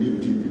that they were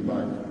nipped in the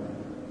bud,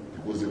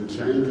 because they were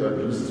trying to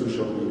abuse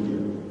social media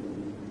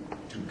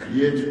to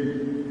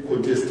create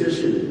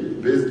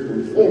contestation based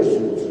on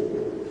falsehoods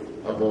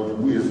about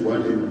who has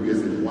won and who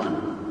hasn't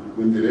won.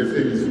 When the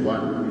referee is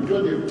one, you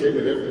don't have 10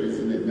 referees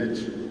in a match.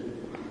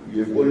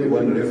 You have only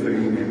one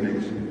referee in a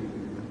match.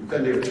 You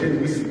can't have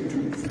 10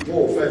 whistles, 4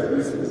 or 5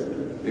 whistles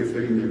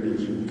refereeing a match.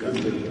 You can't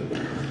have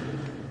that.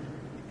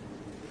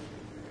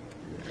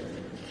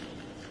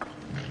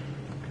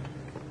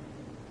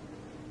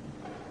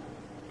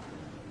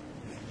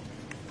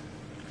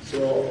 So,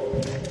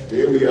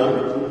 there we are.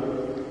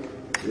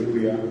 There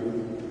we are.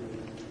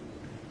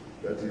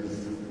 That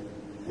is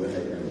where I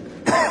am.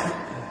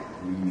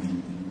 We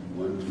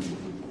want to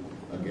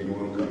again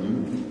welcome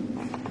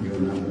you, your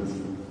numbers,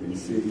 and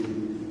say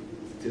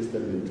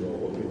testament to our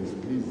openness.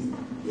 Please,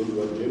 those who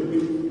are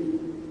genuine,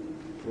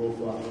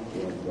 proffer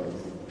your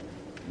advice.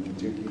 We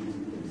take it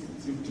and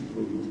sift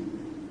through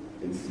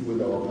it and see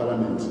whether our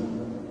parliament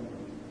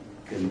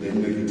can then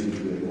make it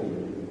into a law.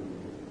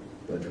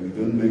 But we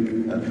don't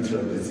make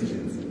arbitrary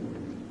decisions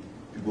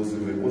because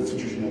of a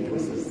constitutional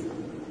process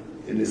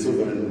and a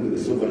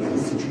sovereign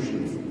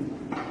institutions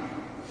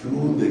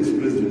through the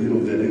expressed will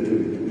of the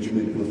electorate, which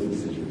make those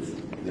decisions.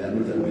 They are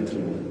not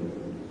arbitrary.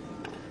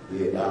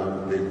 They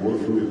go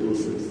through a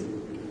process,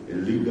 a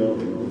legal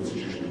and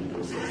constitutional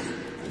process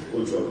of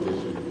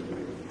consultation,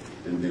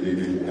 and then an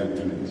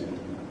enactment.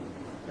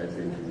 I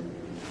think.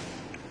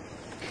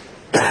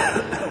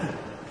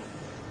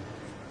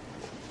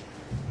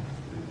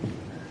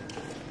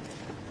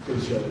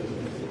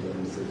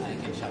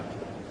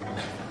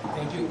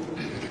 Thank you.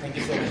 Thank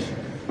you so much.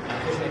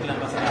 Unfortunately,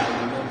 Ambassador, I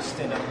will not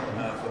stand up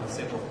for the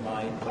sake of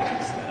my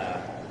colleagues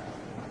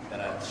that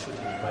are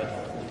shooting right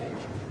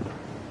footage.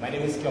 My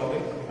name is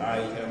Kelvin. I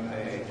am a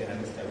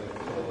journalist. I work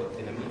for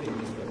the Namibian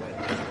newspaper in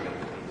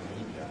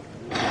media.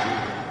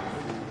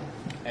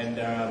 And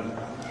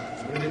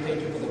really thank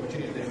you for the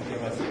opportunity that you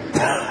gave us.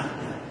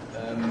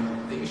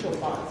 The issue of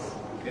funds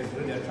has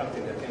really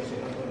attracted the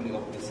attention not only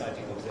of the SADC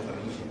Observer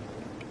Mission,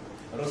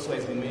 but also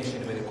has been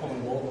mentioned by the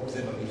Commonwealth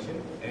Observer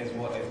Mission as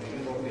well as the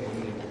European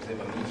Union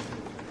Observer Mission.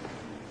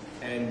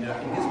 And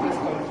in this press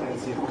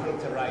conference, you've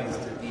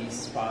characterized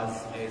these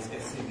FAS as a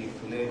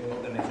civic-led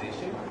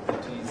organization that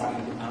is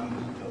in the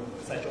ambit of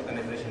such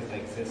organizations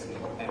like Zanu,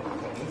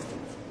 for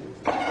instance.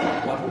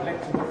 What we'd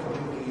like to know from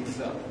you is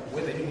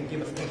whether you can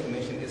give us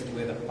information as to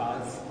whether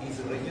FAS is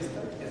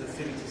registered as a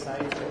civic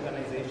society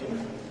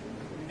organization.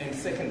 And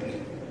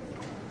secondly,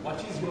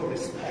 what is your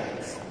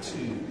response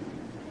to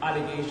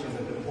allegations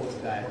and reports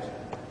that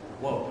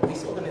Well,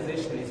 this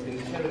organization has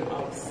been carrying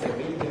out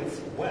surveillance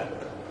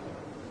work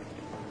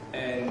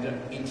and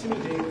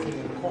intimidating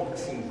and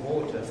coaxing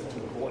voters to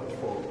vote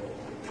for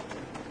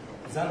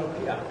Zanu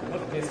here,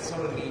 not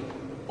necessarily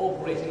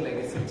operating like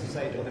a civil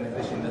society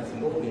organization that's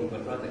lobbying,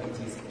 but rather it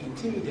is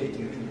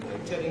intimidating people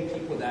and telling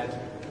people that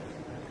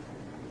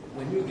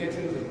when you get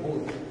into the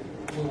booth,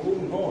 we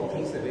will know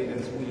through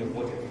surveillance who you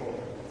voted for.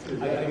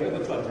 Are you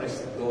able to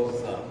address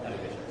those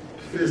allegations?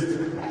 First,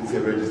 it's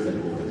a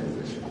registered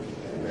organization.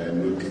 I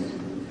am not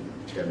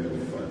chairman of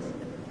the funds,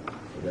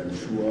 but I'm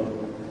sure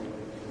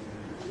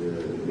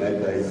my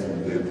guys will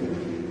be able to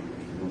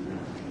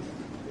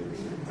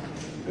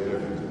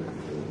verify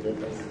the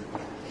papers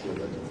so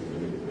that it's a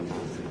very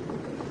registered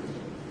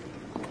organization.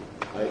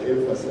 I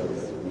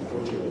emphasize the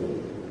culture of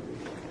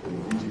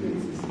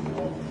vigilance in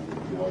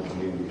our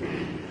DNA.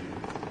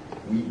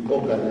 We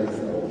organize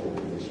our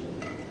organization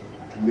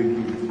to make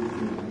it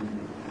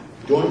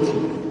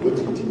daunting, not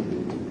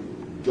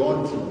intimidating,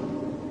 daunting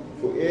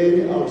for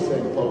any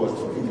outside powers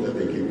to think that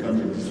they can come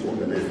and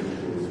disorganize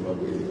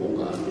Zimbabwe and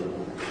conquer Africa.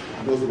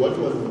 Because what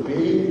was the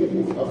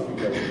bane of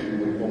Africa when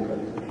we were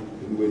conquered,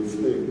 when we were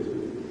enslaved,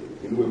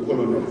 when we were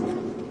colonized,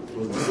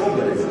 was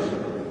disorganization.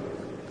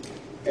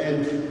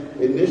 And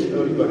a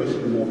national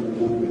liberation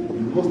movement, the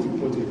most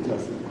important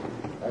task,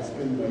 I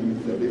spent my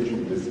youth at Edge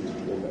University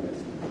to organize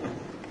people.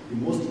 The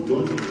most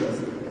daunting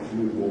task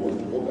was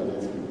to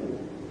organize people,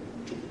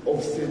 to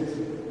offset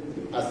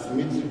the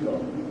asymmetrical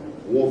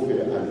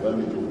warfare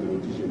advantage of the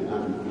Rhodesian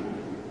army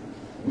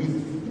with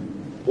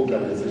the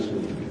organization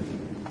of the people.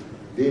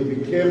 They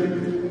became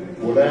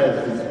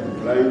Goliaths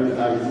with blind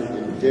eyes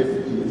and deaf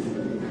ears.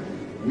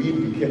 We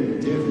became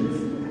Davids,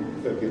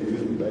 if I can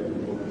use the Bible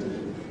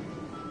quotation,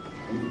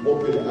 with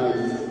open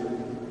eyes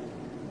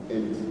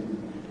and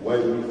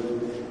wide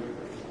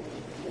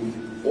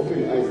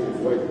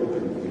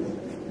open ears.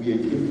 We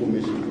had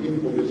information.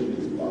 Information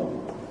is power.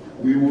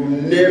 We will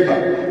never,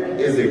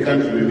 as a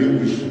country,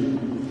 relinquish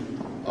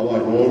our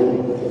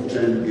role of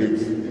trying to get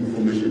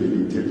information and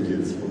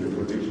intelligence for the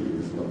protection of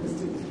the Zimbabwe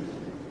state.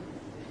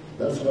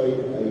 That's why I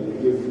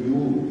gave you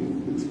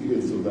the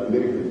experience of the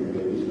American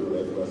International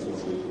Rifle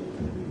Association.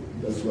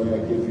 That's why I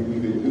gave you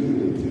even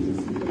England as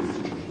a senior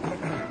institution.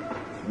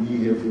 We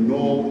have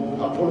no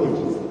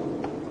apologies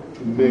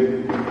to make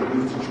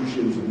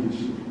institutions which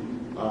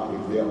are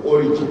of their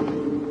origin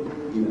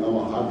in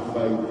our hard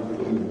fight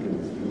for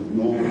independence.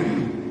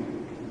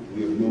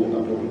 We have no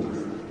apologies.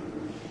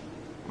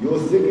 Your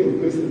second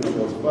question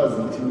about fuzz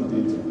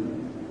intimidating,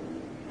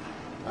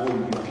 I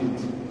repeat,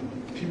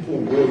 people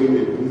go in a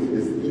booth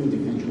as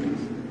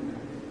individuals.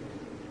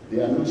 They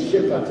are not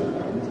shepherded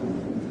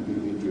into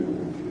a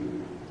group.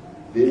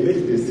 They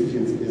make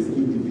decisions as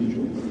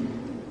individuals.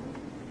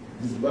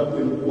 The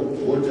Zimbabwean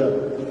voter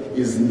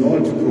is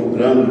not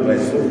programmed by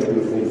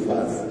software from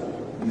fuzz.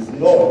 It's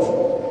not.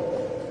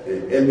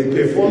 And the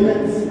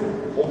performance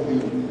of the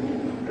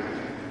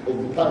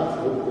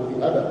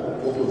other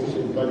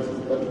opposition parties,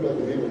 particularly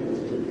the main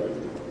opposition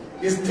parties,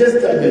 is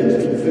testament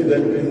to the fact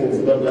that people of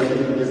Zimbabwe are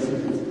making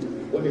decisions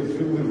on a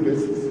free will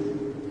basis.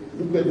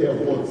 Look at their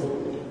votes.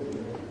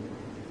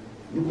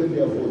 Look at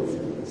their votes.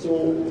 So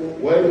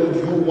why would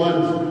you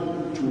want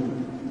to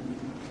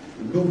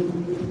look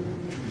to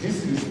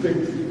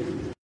disrespect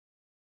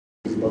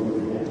Zimbabwe?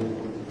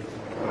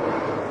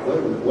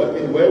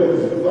 Why would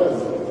the fuzz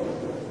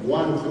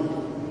want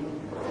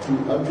to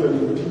actually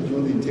impinge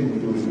on the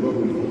integrity of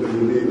Zimbabwe because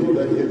they know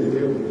that at the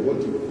day of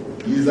voting,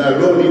 he is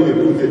alone in the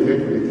booth and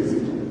making a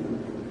decision.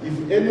 If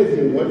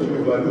anything, what you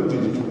have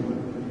alluded to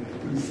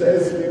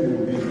precisely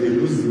will be a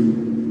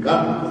losing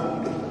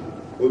government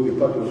on the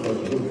part of us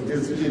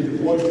because the decision,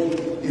 the vote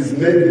is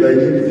made by an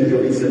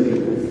individual inside the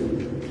booth.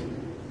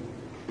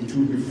 It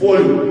will be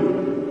folly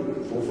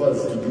for us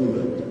to do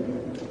that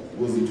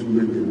because it will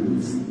make them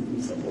lose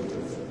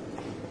supporters.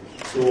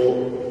 So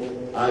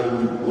I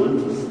want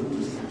to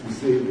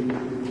say it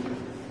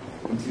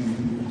is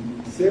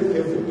the same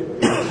effort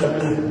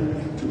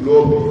trying to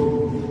lobby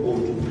or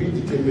to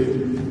predetermine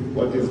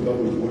what is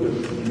government wanted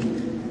to do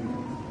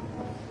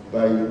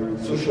by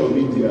social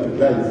media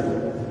lies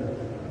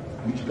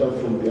which come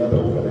from the other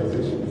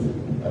organizations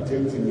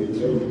attempting a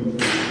child.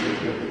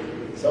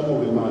 Some of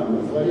them are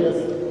nefarious,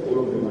 all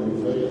of them are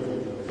nefarious,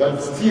 but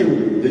still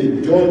they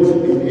don't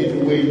in any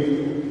way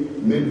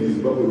make the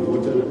Zimbabwean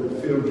voter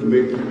fail to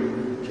make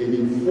an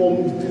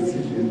informed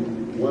decision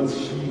once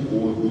she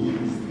or he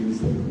is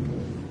inside.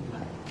 I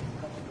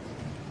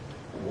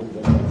hope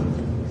that answers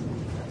your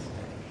question.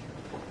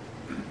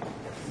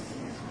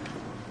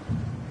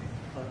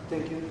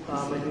 Thank you.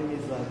 My name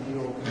is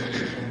Leo from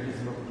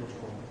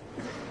Zimbabwe.com.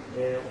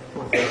 Of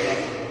course, I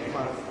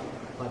fast,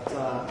 but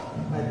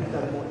I think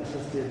I'm more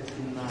interested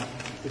in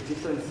the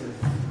differences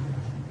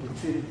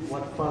between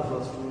what FAS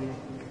was doing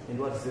and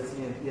what ZESI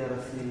and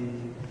ERC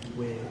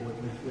were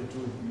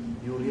doing.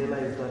 You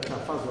realize that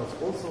FAS was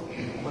also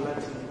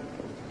collecting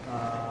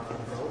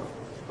results.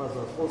 FAS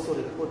was also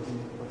recording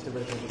whatever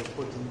it was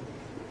recording,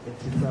 at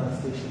its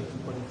station,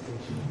 polling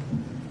station.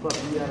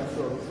 Probably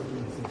also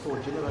doing the same. So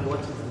generally,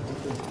 what is the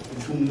difference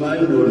between? To my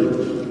knowledge,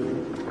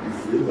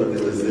 if ever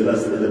there were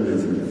zealous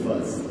elements in the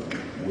FAS,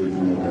 we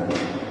do not have.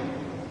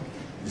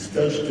 The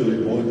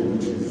statutory body,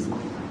 which is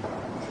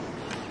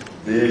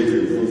there to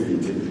enforce the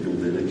integrity of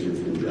the elections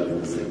from the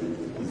other side,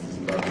 is the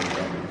Zimbabwe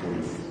Public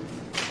Police.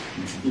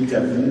 It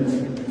intervenes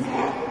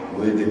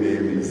where there may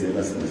have been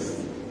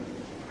zealousness,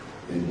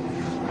 and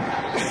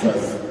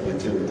FAS were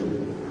told to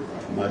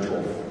march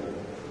off,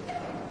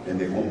 and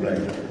they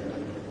complied.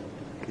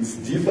 It's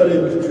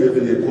different to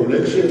having a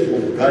collection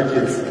of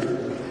gadgets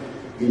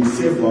in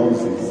safe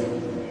houses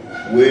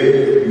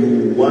where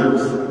you want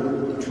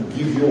to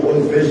give your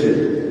own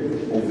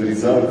version of the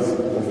results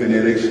of an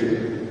election.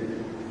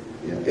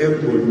 Yeah,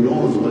 everybody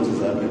knows what is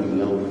happening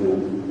now.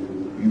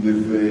 You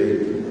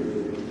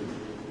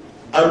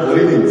have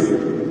algorithms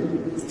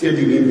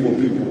standing in for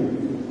people.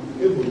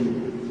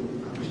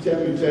 Each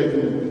time you try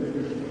to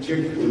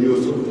check on your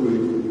software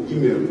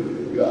email,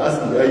 you are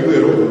asking, are you a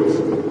robot?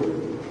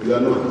 You are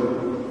not.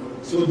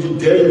 So the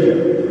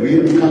danger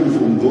really comes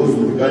from those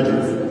with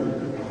gadgets,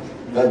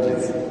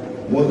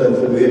 more than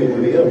from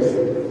anybody else,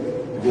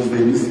 because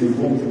they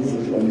misinform through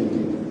social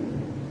media.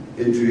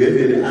 And to have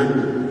an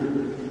army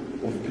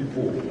of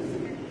people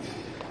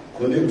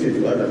connected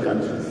to other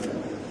countries,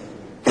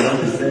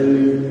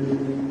 understanding,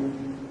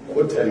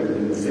 quartering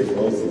in safe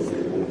houses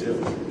and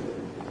hotels,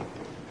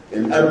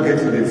 and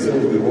arrogating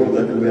themselves the role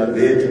that we are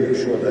there to make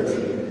sure that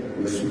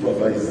we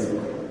supervise.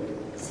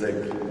 It's like,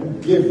 who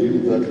gave you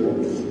that role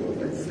to supervise?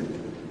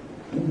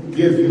 Who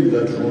gave you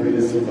that role in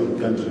a sovereign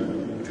country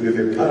to have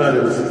a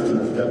parallel system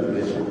of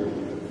tabulation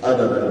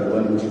other than the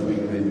one which is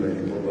being made by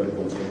the properly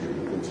constituted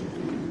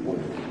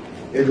body?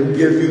 And who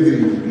gave you the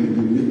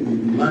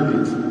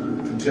mandate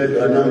to try to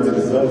announce the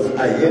results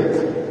ahead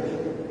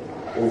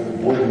of the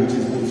body which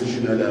is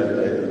constitutionally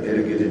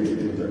delegated to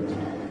do that?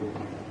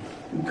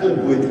 You can't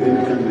go into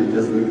any country and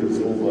just make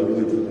yourself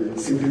evaluate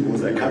simply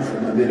because I come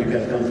from America,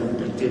 I come from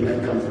Britain,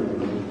 I come from...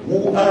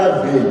 Who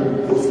are they,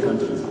 those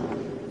countries?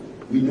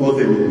 We know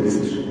them in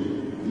history.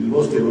 We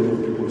lost a lot of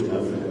people in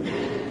Africa,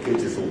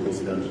 cases of those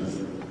countries.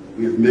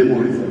 We have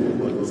memories of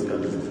what those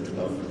countries did to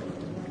Africa.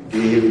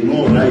 They have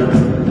no right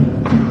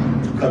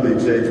to come and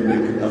try to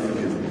make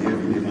Africans behave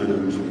in a manner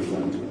which we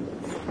want.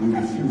 We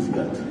refuse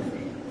that.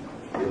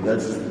 And that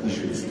is the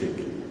issue at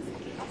stake.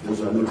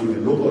 Those are not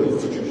even local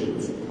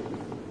institutions.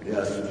 They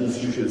are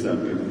institutions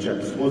which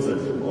are sponsored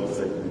from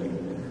outside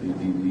the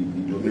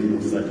domain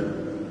of SADC.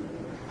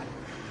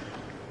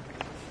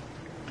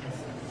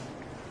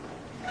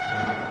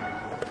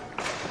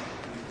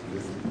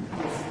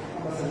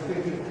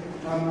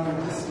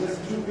 Just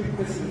two big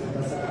questions,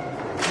 Ambassador.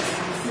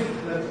 You said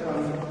that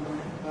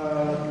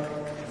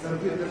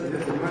Zambia doesn't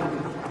have the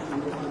mandate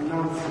to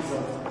announce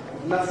results.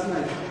 Last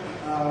night,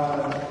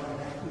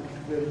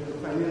 the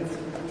Finance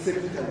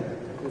Secretary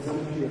of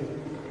Zambia,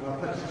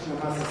 Patricia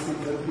Massa, said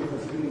Zambia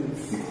was winning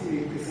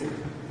 68%.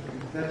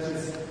 That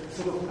is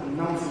sort of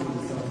announcing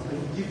results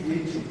and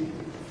deviating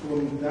from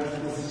that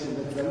position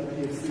that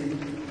Zambia said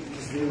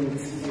is winning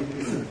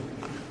 68%.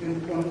 And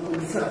on the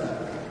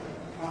subject,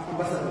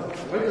 Ambassador,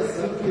 why does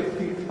Zambia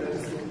feel that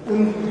is the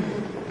only,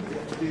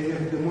 they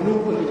have the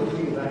monopoly of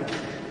doing right?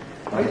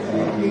 Why do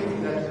they think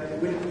that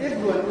when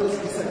everyone else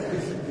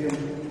disagrees with them,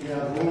 they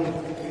are wrong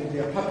and they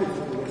are puppets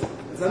of the West?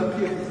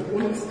 Zambia is the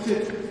only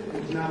state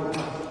with now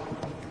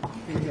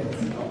Thank you.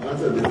 I'll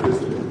answer the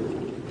first one.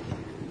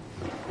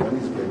 One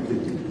is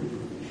quantitative.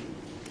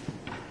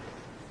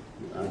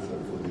 The answer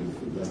for the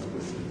last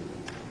question.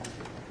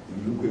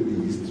 You look at the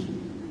history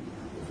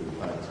of the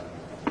party.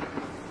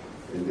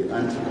 And the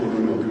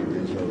anti-colonial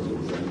credentials of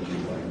Zanu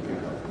are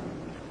impeccable.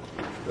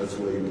 That's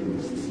why you can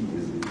see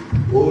this.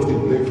 All the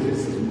black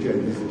faces which are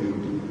in this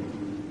building,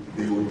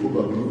 they will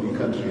probably be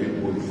country head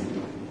boys.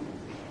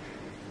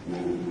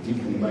 Deep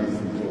in my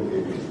simple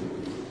areas,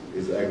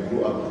 as I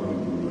grew up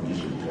in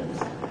audition times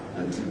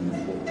until we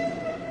fought.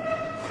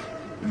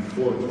 We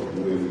fought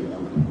where we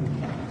are.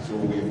 So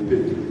we've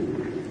paid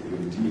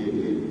with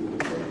DNA.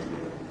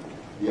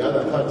 The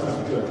other parties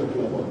which you are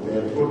talking about, they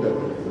are product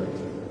of that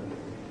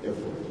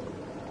effort.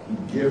 We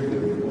gave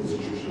them the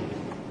constitution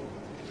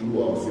through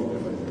our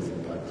sacrifices in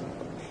party.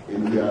 And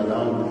we are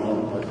allowed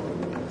our party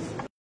members.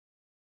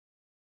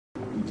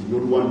 We did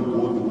not want to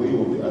go the way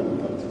of the other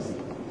parties,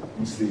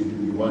 which said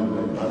we want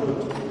by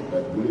ballot,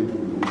 by bullet, we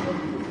don't want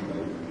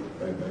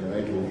by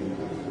right of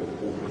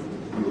office.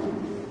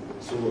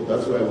 So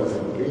that's why I was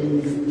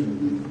against to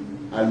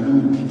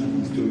allude to the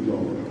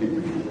historical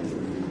capabilities.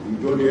 We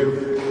don't have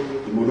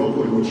the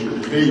monopoly which you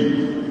claim.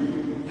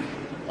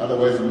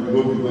 Otherwise, we would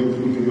not be going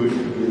through the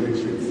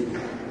elections.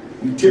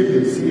 We take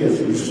them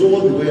seriously. We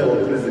saw the way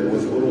our president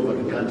was all over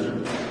the country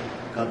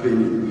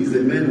campaigning. He's a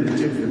man who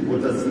takes the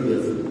voters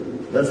seriously.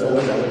 That's what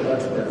our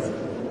party does.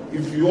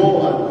 If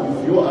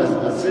your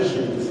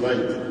assertion is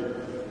right,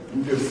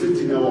 we can sit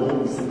in our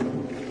homes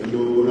and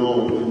on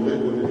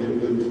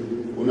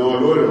our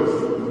laurels,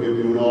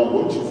 on our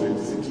watches and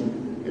sitting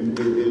and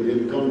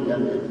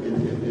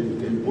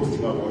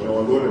posting about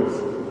our laurels.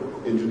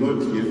 and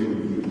not having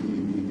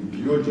the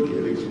periodic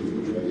elections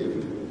which we are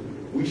having,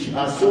 which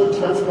are so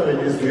transparent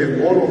as to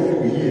have all of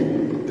you here,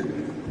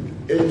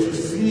 and to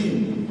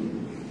see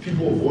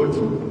people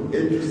voting,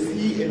 and to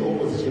see an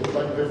opposition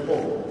party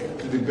perform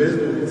to the best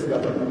of its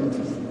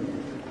capabilities,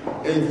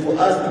 and for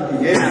us to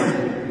be happy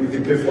with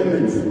the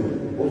performance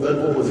of that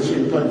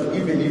opposition party,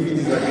 even if it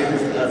is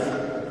against us,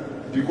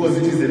 because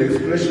it is an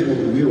expression of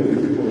the will of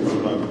the people of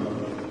Zimbabwe.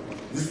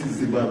 This is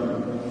Zimbabwe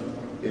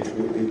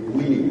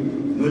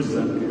winning, not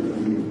Zambia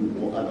winning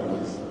or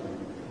otherwise.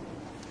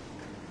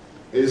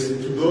 As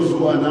to those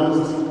who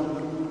announced,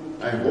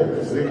 I hope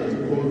exactly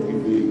called if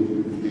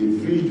they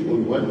infringe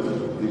on what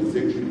the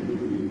executive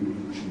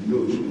should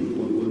know, on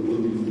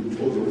the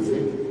proposal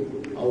said,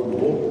 I would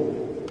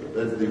hope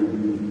that they will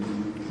be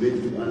made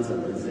to answer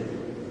by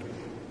second,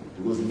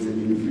 because it's an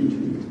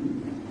infringement.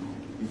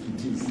 If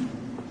it is,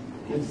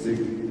 not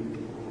second,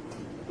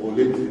 or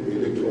let the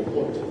electoral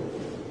court.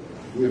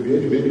 We have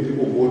had many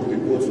people vote the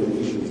courts on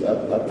issues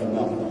up to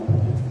now.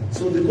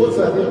 So the courts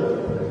are there.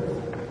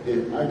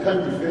 I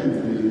can't defend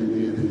them,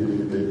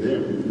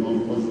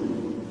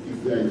 if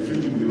they are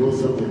infringing the law,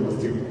 somebody must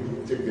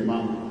take them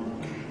out.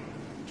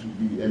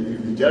 And if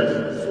the judge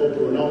so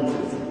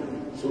pronounces,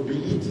 so be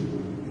it.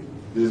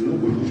 There's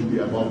nobody who should be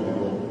above the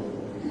law.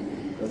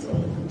 That's how I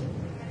put it.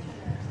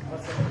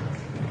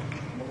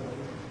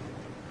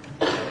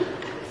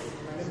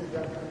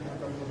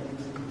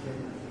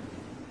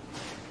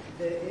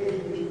 The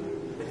AU,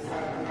 the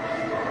SADC,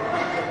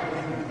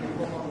 the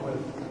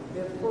Commonwealth,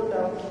 they've called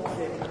out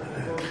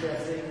because they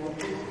are saying, well,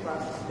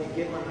 first they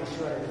gave an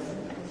assurance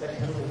that it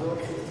will not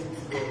systems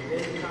go.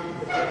 Then come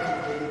the first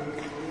day,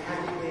 we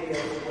had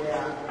areas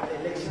where the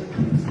election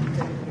didn't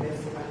take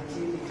place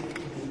until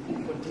it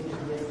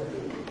continued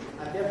yesterday.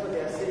 And therefore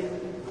they are saying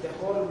the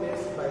whole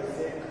mess by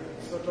ZEC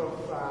sort of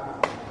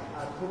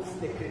puts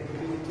the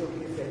credibility of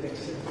this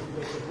election in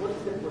question. What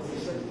is the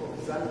position of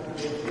Zanu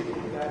with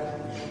regard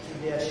to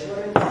the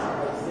assurance by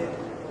ZEC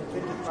on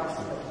 21st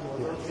that it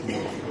was not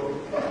supposed to go,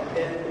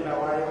 then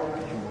Bulawayo,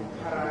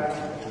 Harare,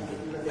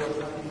 there was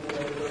nothing to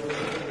the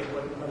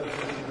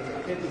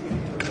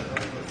credibility of the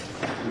process?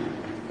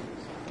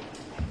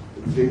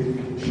 ZEC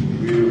should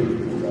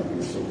really put up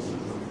resources.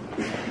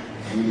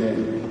 We learn,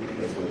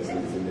 that's why it's a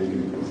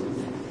learning process.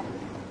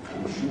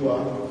 I'm sure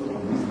from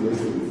these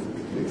lessons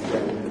next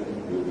time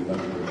we'll be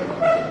back to that.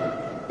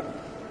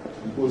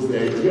 Because the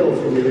idea of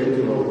an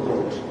electoral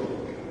court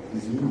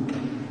is new.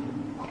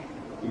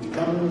 It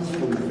comes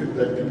from the fact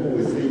that people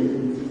were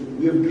saying,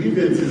 we have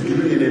grievances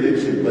during an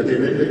election, but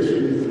an election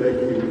is like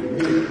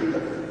milk.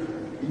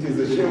 It is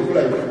a shelf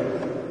life.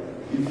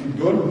 If you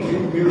don't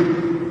drink milk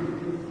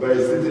by a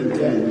certain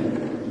time,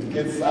 it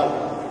gets sour.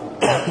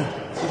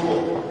 So,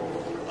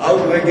 how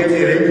do I get a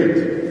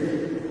remedy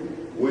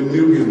when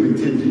milk has been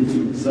turned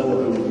into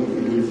sour and milk?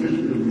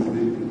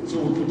 So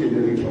we put an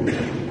electoral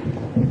court.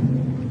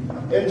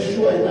 And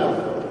sure enough,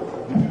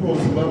 the people of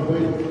Zimbabwe,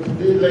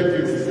 they like to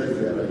exercise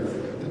their rights.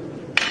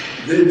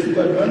 They took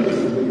advantage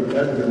of the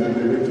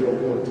electoral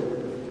court.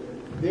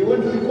 They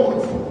went to the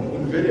courts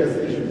on various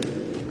issues.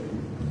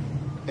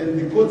 And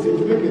the courts had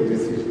to make a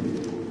decision.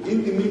 In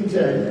the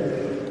meantime,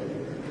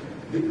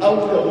 the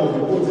outcome of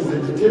the court is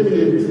a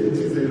determinant, it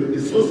is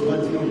a source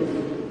material,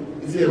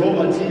 it's a raw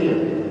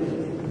material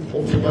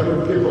of the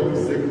ballot paper which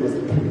SEC must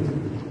print.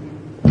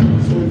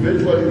 So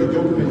eventually the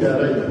document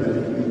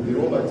arrived, the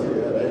raw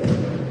material arrived,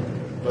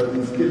 but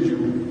the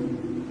schedule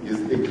is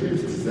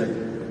eclipsed SEC.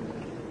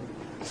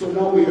 So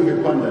now we have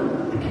a quandary.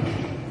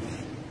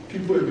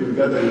 People have been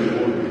gathering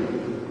all day.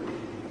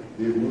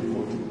 They have not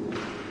voted.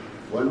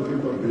 One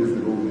paper bears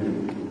the wrong name.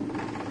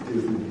 It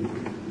is the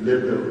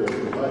label of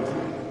the party,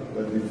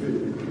 but the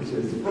picture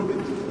is from a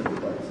different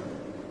party.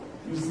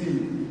 You see,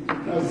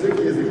 now SEC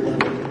is a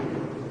quandary.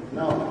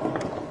 Now,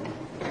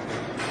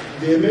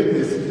 they make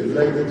decisions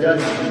like the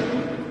judge.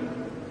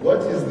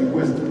 What is the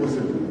worst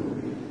possible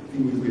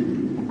thing we can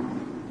do?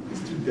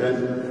 Is to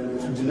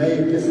deny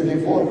a person a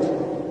vote.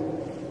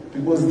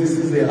 Because this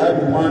is a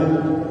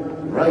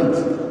hard-won right.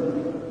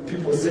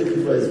 People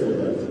sacrifice for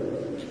that.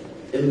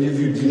 And if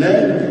you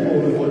deny the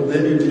people a vote,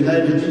 then you deny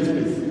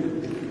legitimacy.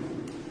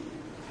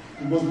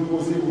 Because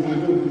people say, well, we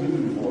don't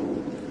believe vote.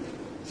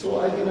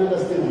 So I can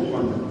understand the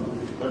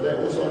point, but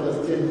I also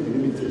understand the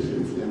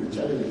limitations and the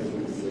challenges of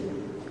the sector.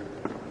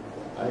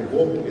 I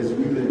hope as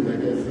we learn,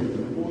 like I said,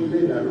 we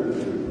learn our own.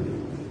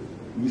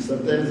 We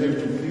sometimes have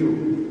to feel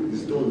the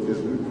stones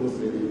as we cross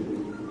the way.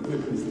 We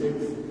make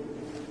mistakes.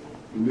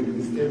 We make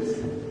mistakes.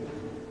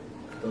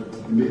 But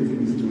the main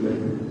thing is to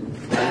learn.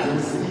 I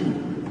don't see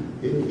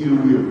any ill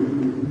will.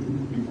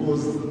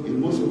 Because in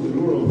most of the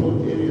rural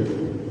vote areas,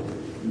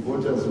 the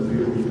voters will be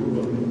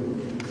probably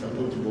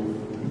supportive of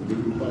the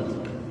Labour Party.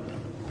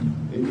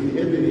 And in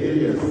urban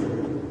areas,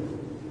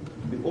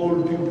 the old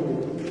people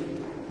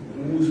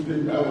who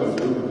spend hours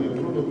on the way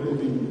probably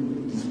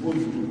being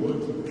disposed to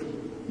vote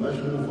much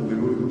more for the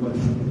Labour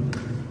Party.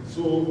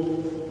 So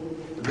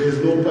there's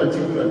no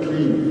particular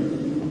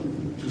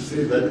claim to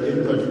say that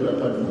any particular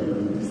party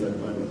will be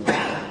disadvantaged.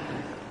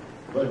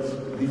 But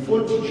the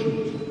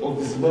fortitude of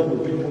the Zimbabwe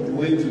people, the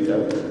way it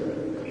out,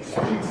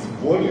 speaks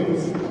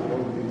volumes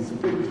about the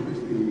respect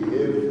which they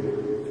have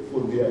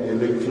for their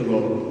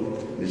electoral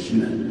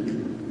machinery.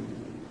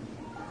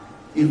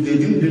 If they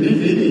didn't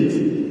believe in it,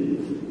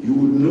 you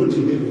would not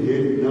have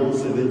had now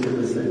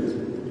 70%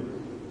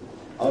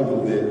 out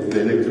of the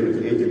electorate,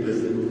 80%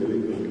 of the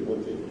electorate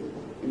voted.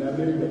 In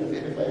America,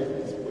 35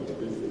 is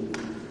 40%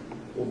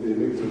 of the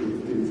electorate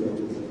stands out.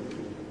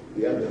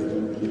 The others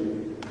don't care.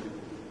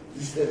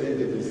 This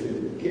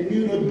 70%. Can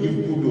you not give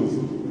kudos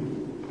to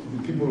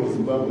the people of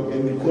Zimbabwe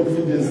and the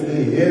confidence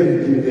they have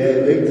in their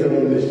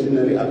electoral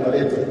machinery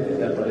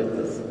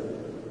apparatus?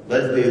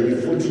 That they have the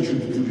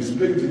fortitude to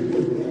respect it.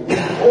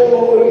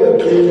 All your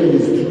claiming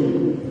is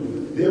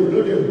true. They would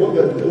not have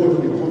bothered to go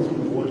to the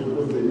court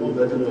because they know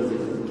that it was a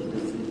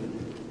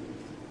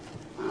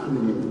I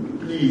mean,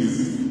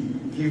 please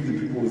give the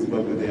people of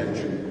Zimbabwe their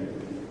due.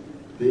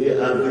 They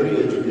are very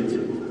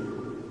educated.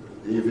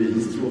 They have a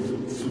history of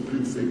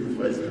supreme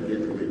sacrifice to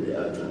get where they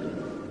are today.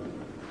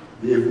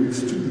 They have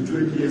withstood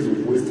 20 years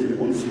of Western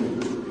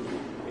onslaught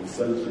of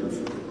sanctions,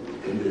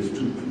 and they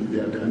stood in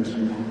their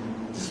country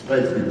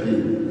despite the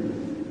pain.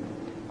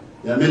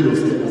 They are made of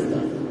stellar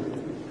stuff.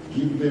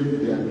 Give them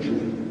their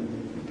due.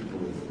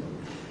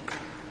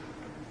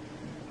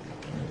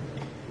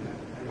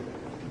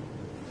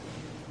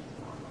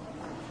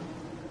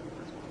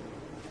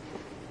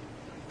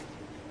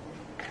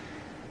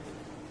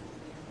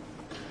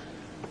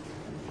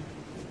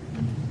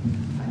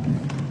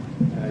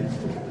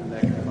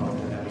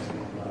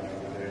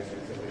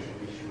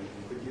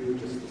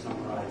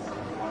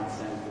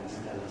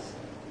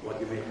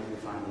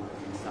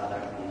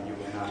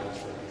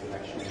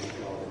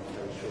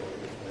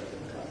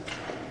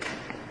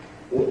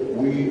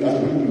 We are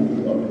looking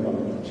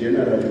to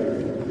generally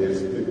the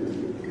respect.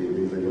 There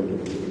is a lot of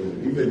people.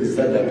 Even the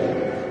SADC,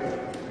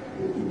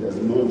 it does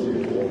not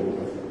involve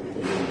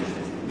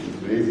it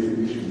raises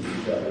issues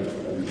which are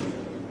expensive,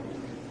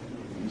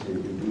 which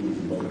have to do with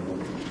Zimbabwe,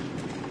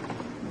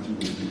 which have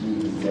to do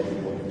with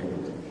Zimbabwe.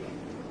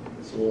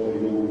 So,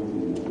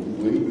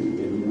 we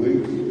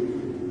wait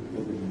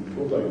for the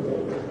proper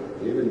report.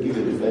 They haven't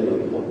given the final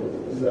report.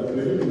 These are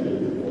preliminary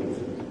reports.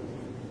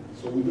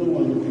 So we don't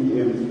want to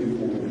preempt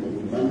people for the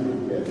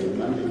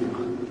mandate,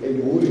 and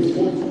who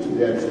report to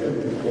their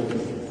respective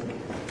offices.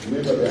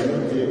 Remember, they are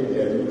not there, they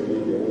are not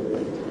there, they are all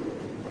there.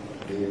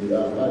 They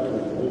are part of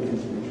the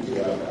office which they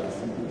are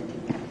accessible to.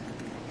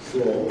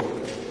 So,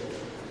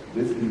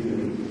 basically,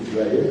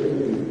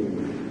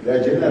 they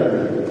are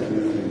generally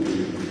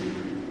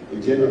a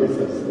general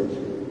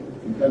satisfaction.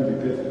 You can't be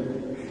perfect,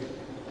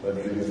 but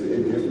there is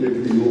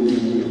definitely no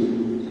evil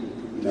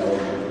in our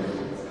office.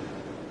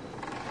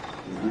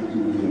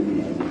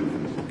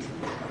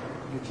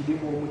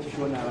 Muchidimo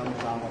muchishona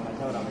vamufamba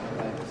mataura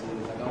mukati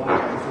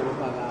zvakawanda musoro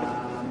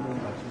pakamunhu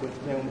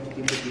vachingotitawo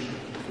muchidimo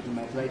kuti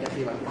mati vaita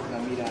sei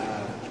vakutungamira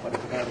chikwata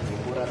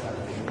chakarudzembora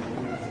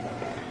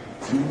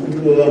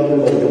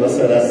tirikundovamunhu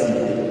vabasa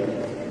rasike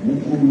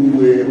mukuru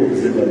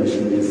weobserver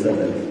team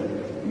yeSADC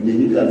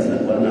nenyika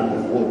dzinokwana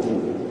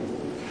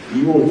 40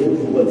 ivo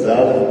pfungwa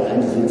dzavo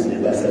handizoti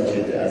nebasa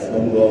chete asi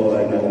vamwe vavo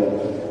vainawo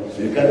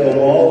zvekare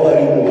vamwe vavo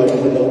varimo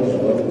vanotoda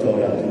kuzvova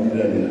kutaura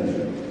hatimirane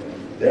nazvo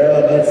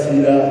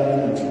daivabatsira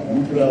kuti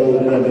gupu ravo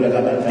rirambe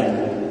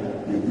rakabatana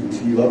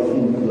nekuti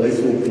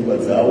vaisewo pfungwa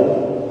dzavo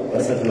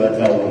vasati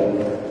vataura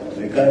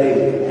zvekare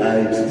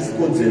haitisi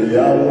kodzero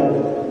yavo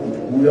kuti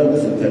kuuya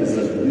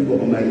kuzotarisa zvirikuitwa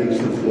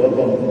pamaelections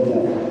vovapa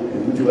mvumo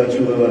nekuti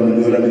vachiva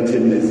vanonyora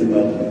mitemo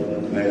yeZimbabwe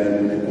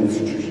maererano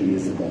neconstitution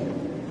yeZimbabwe.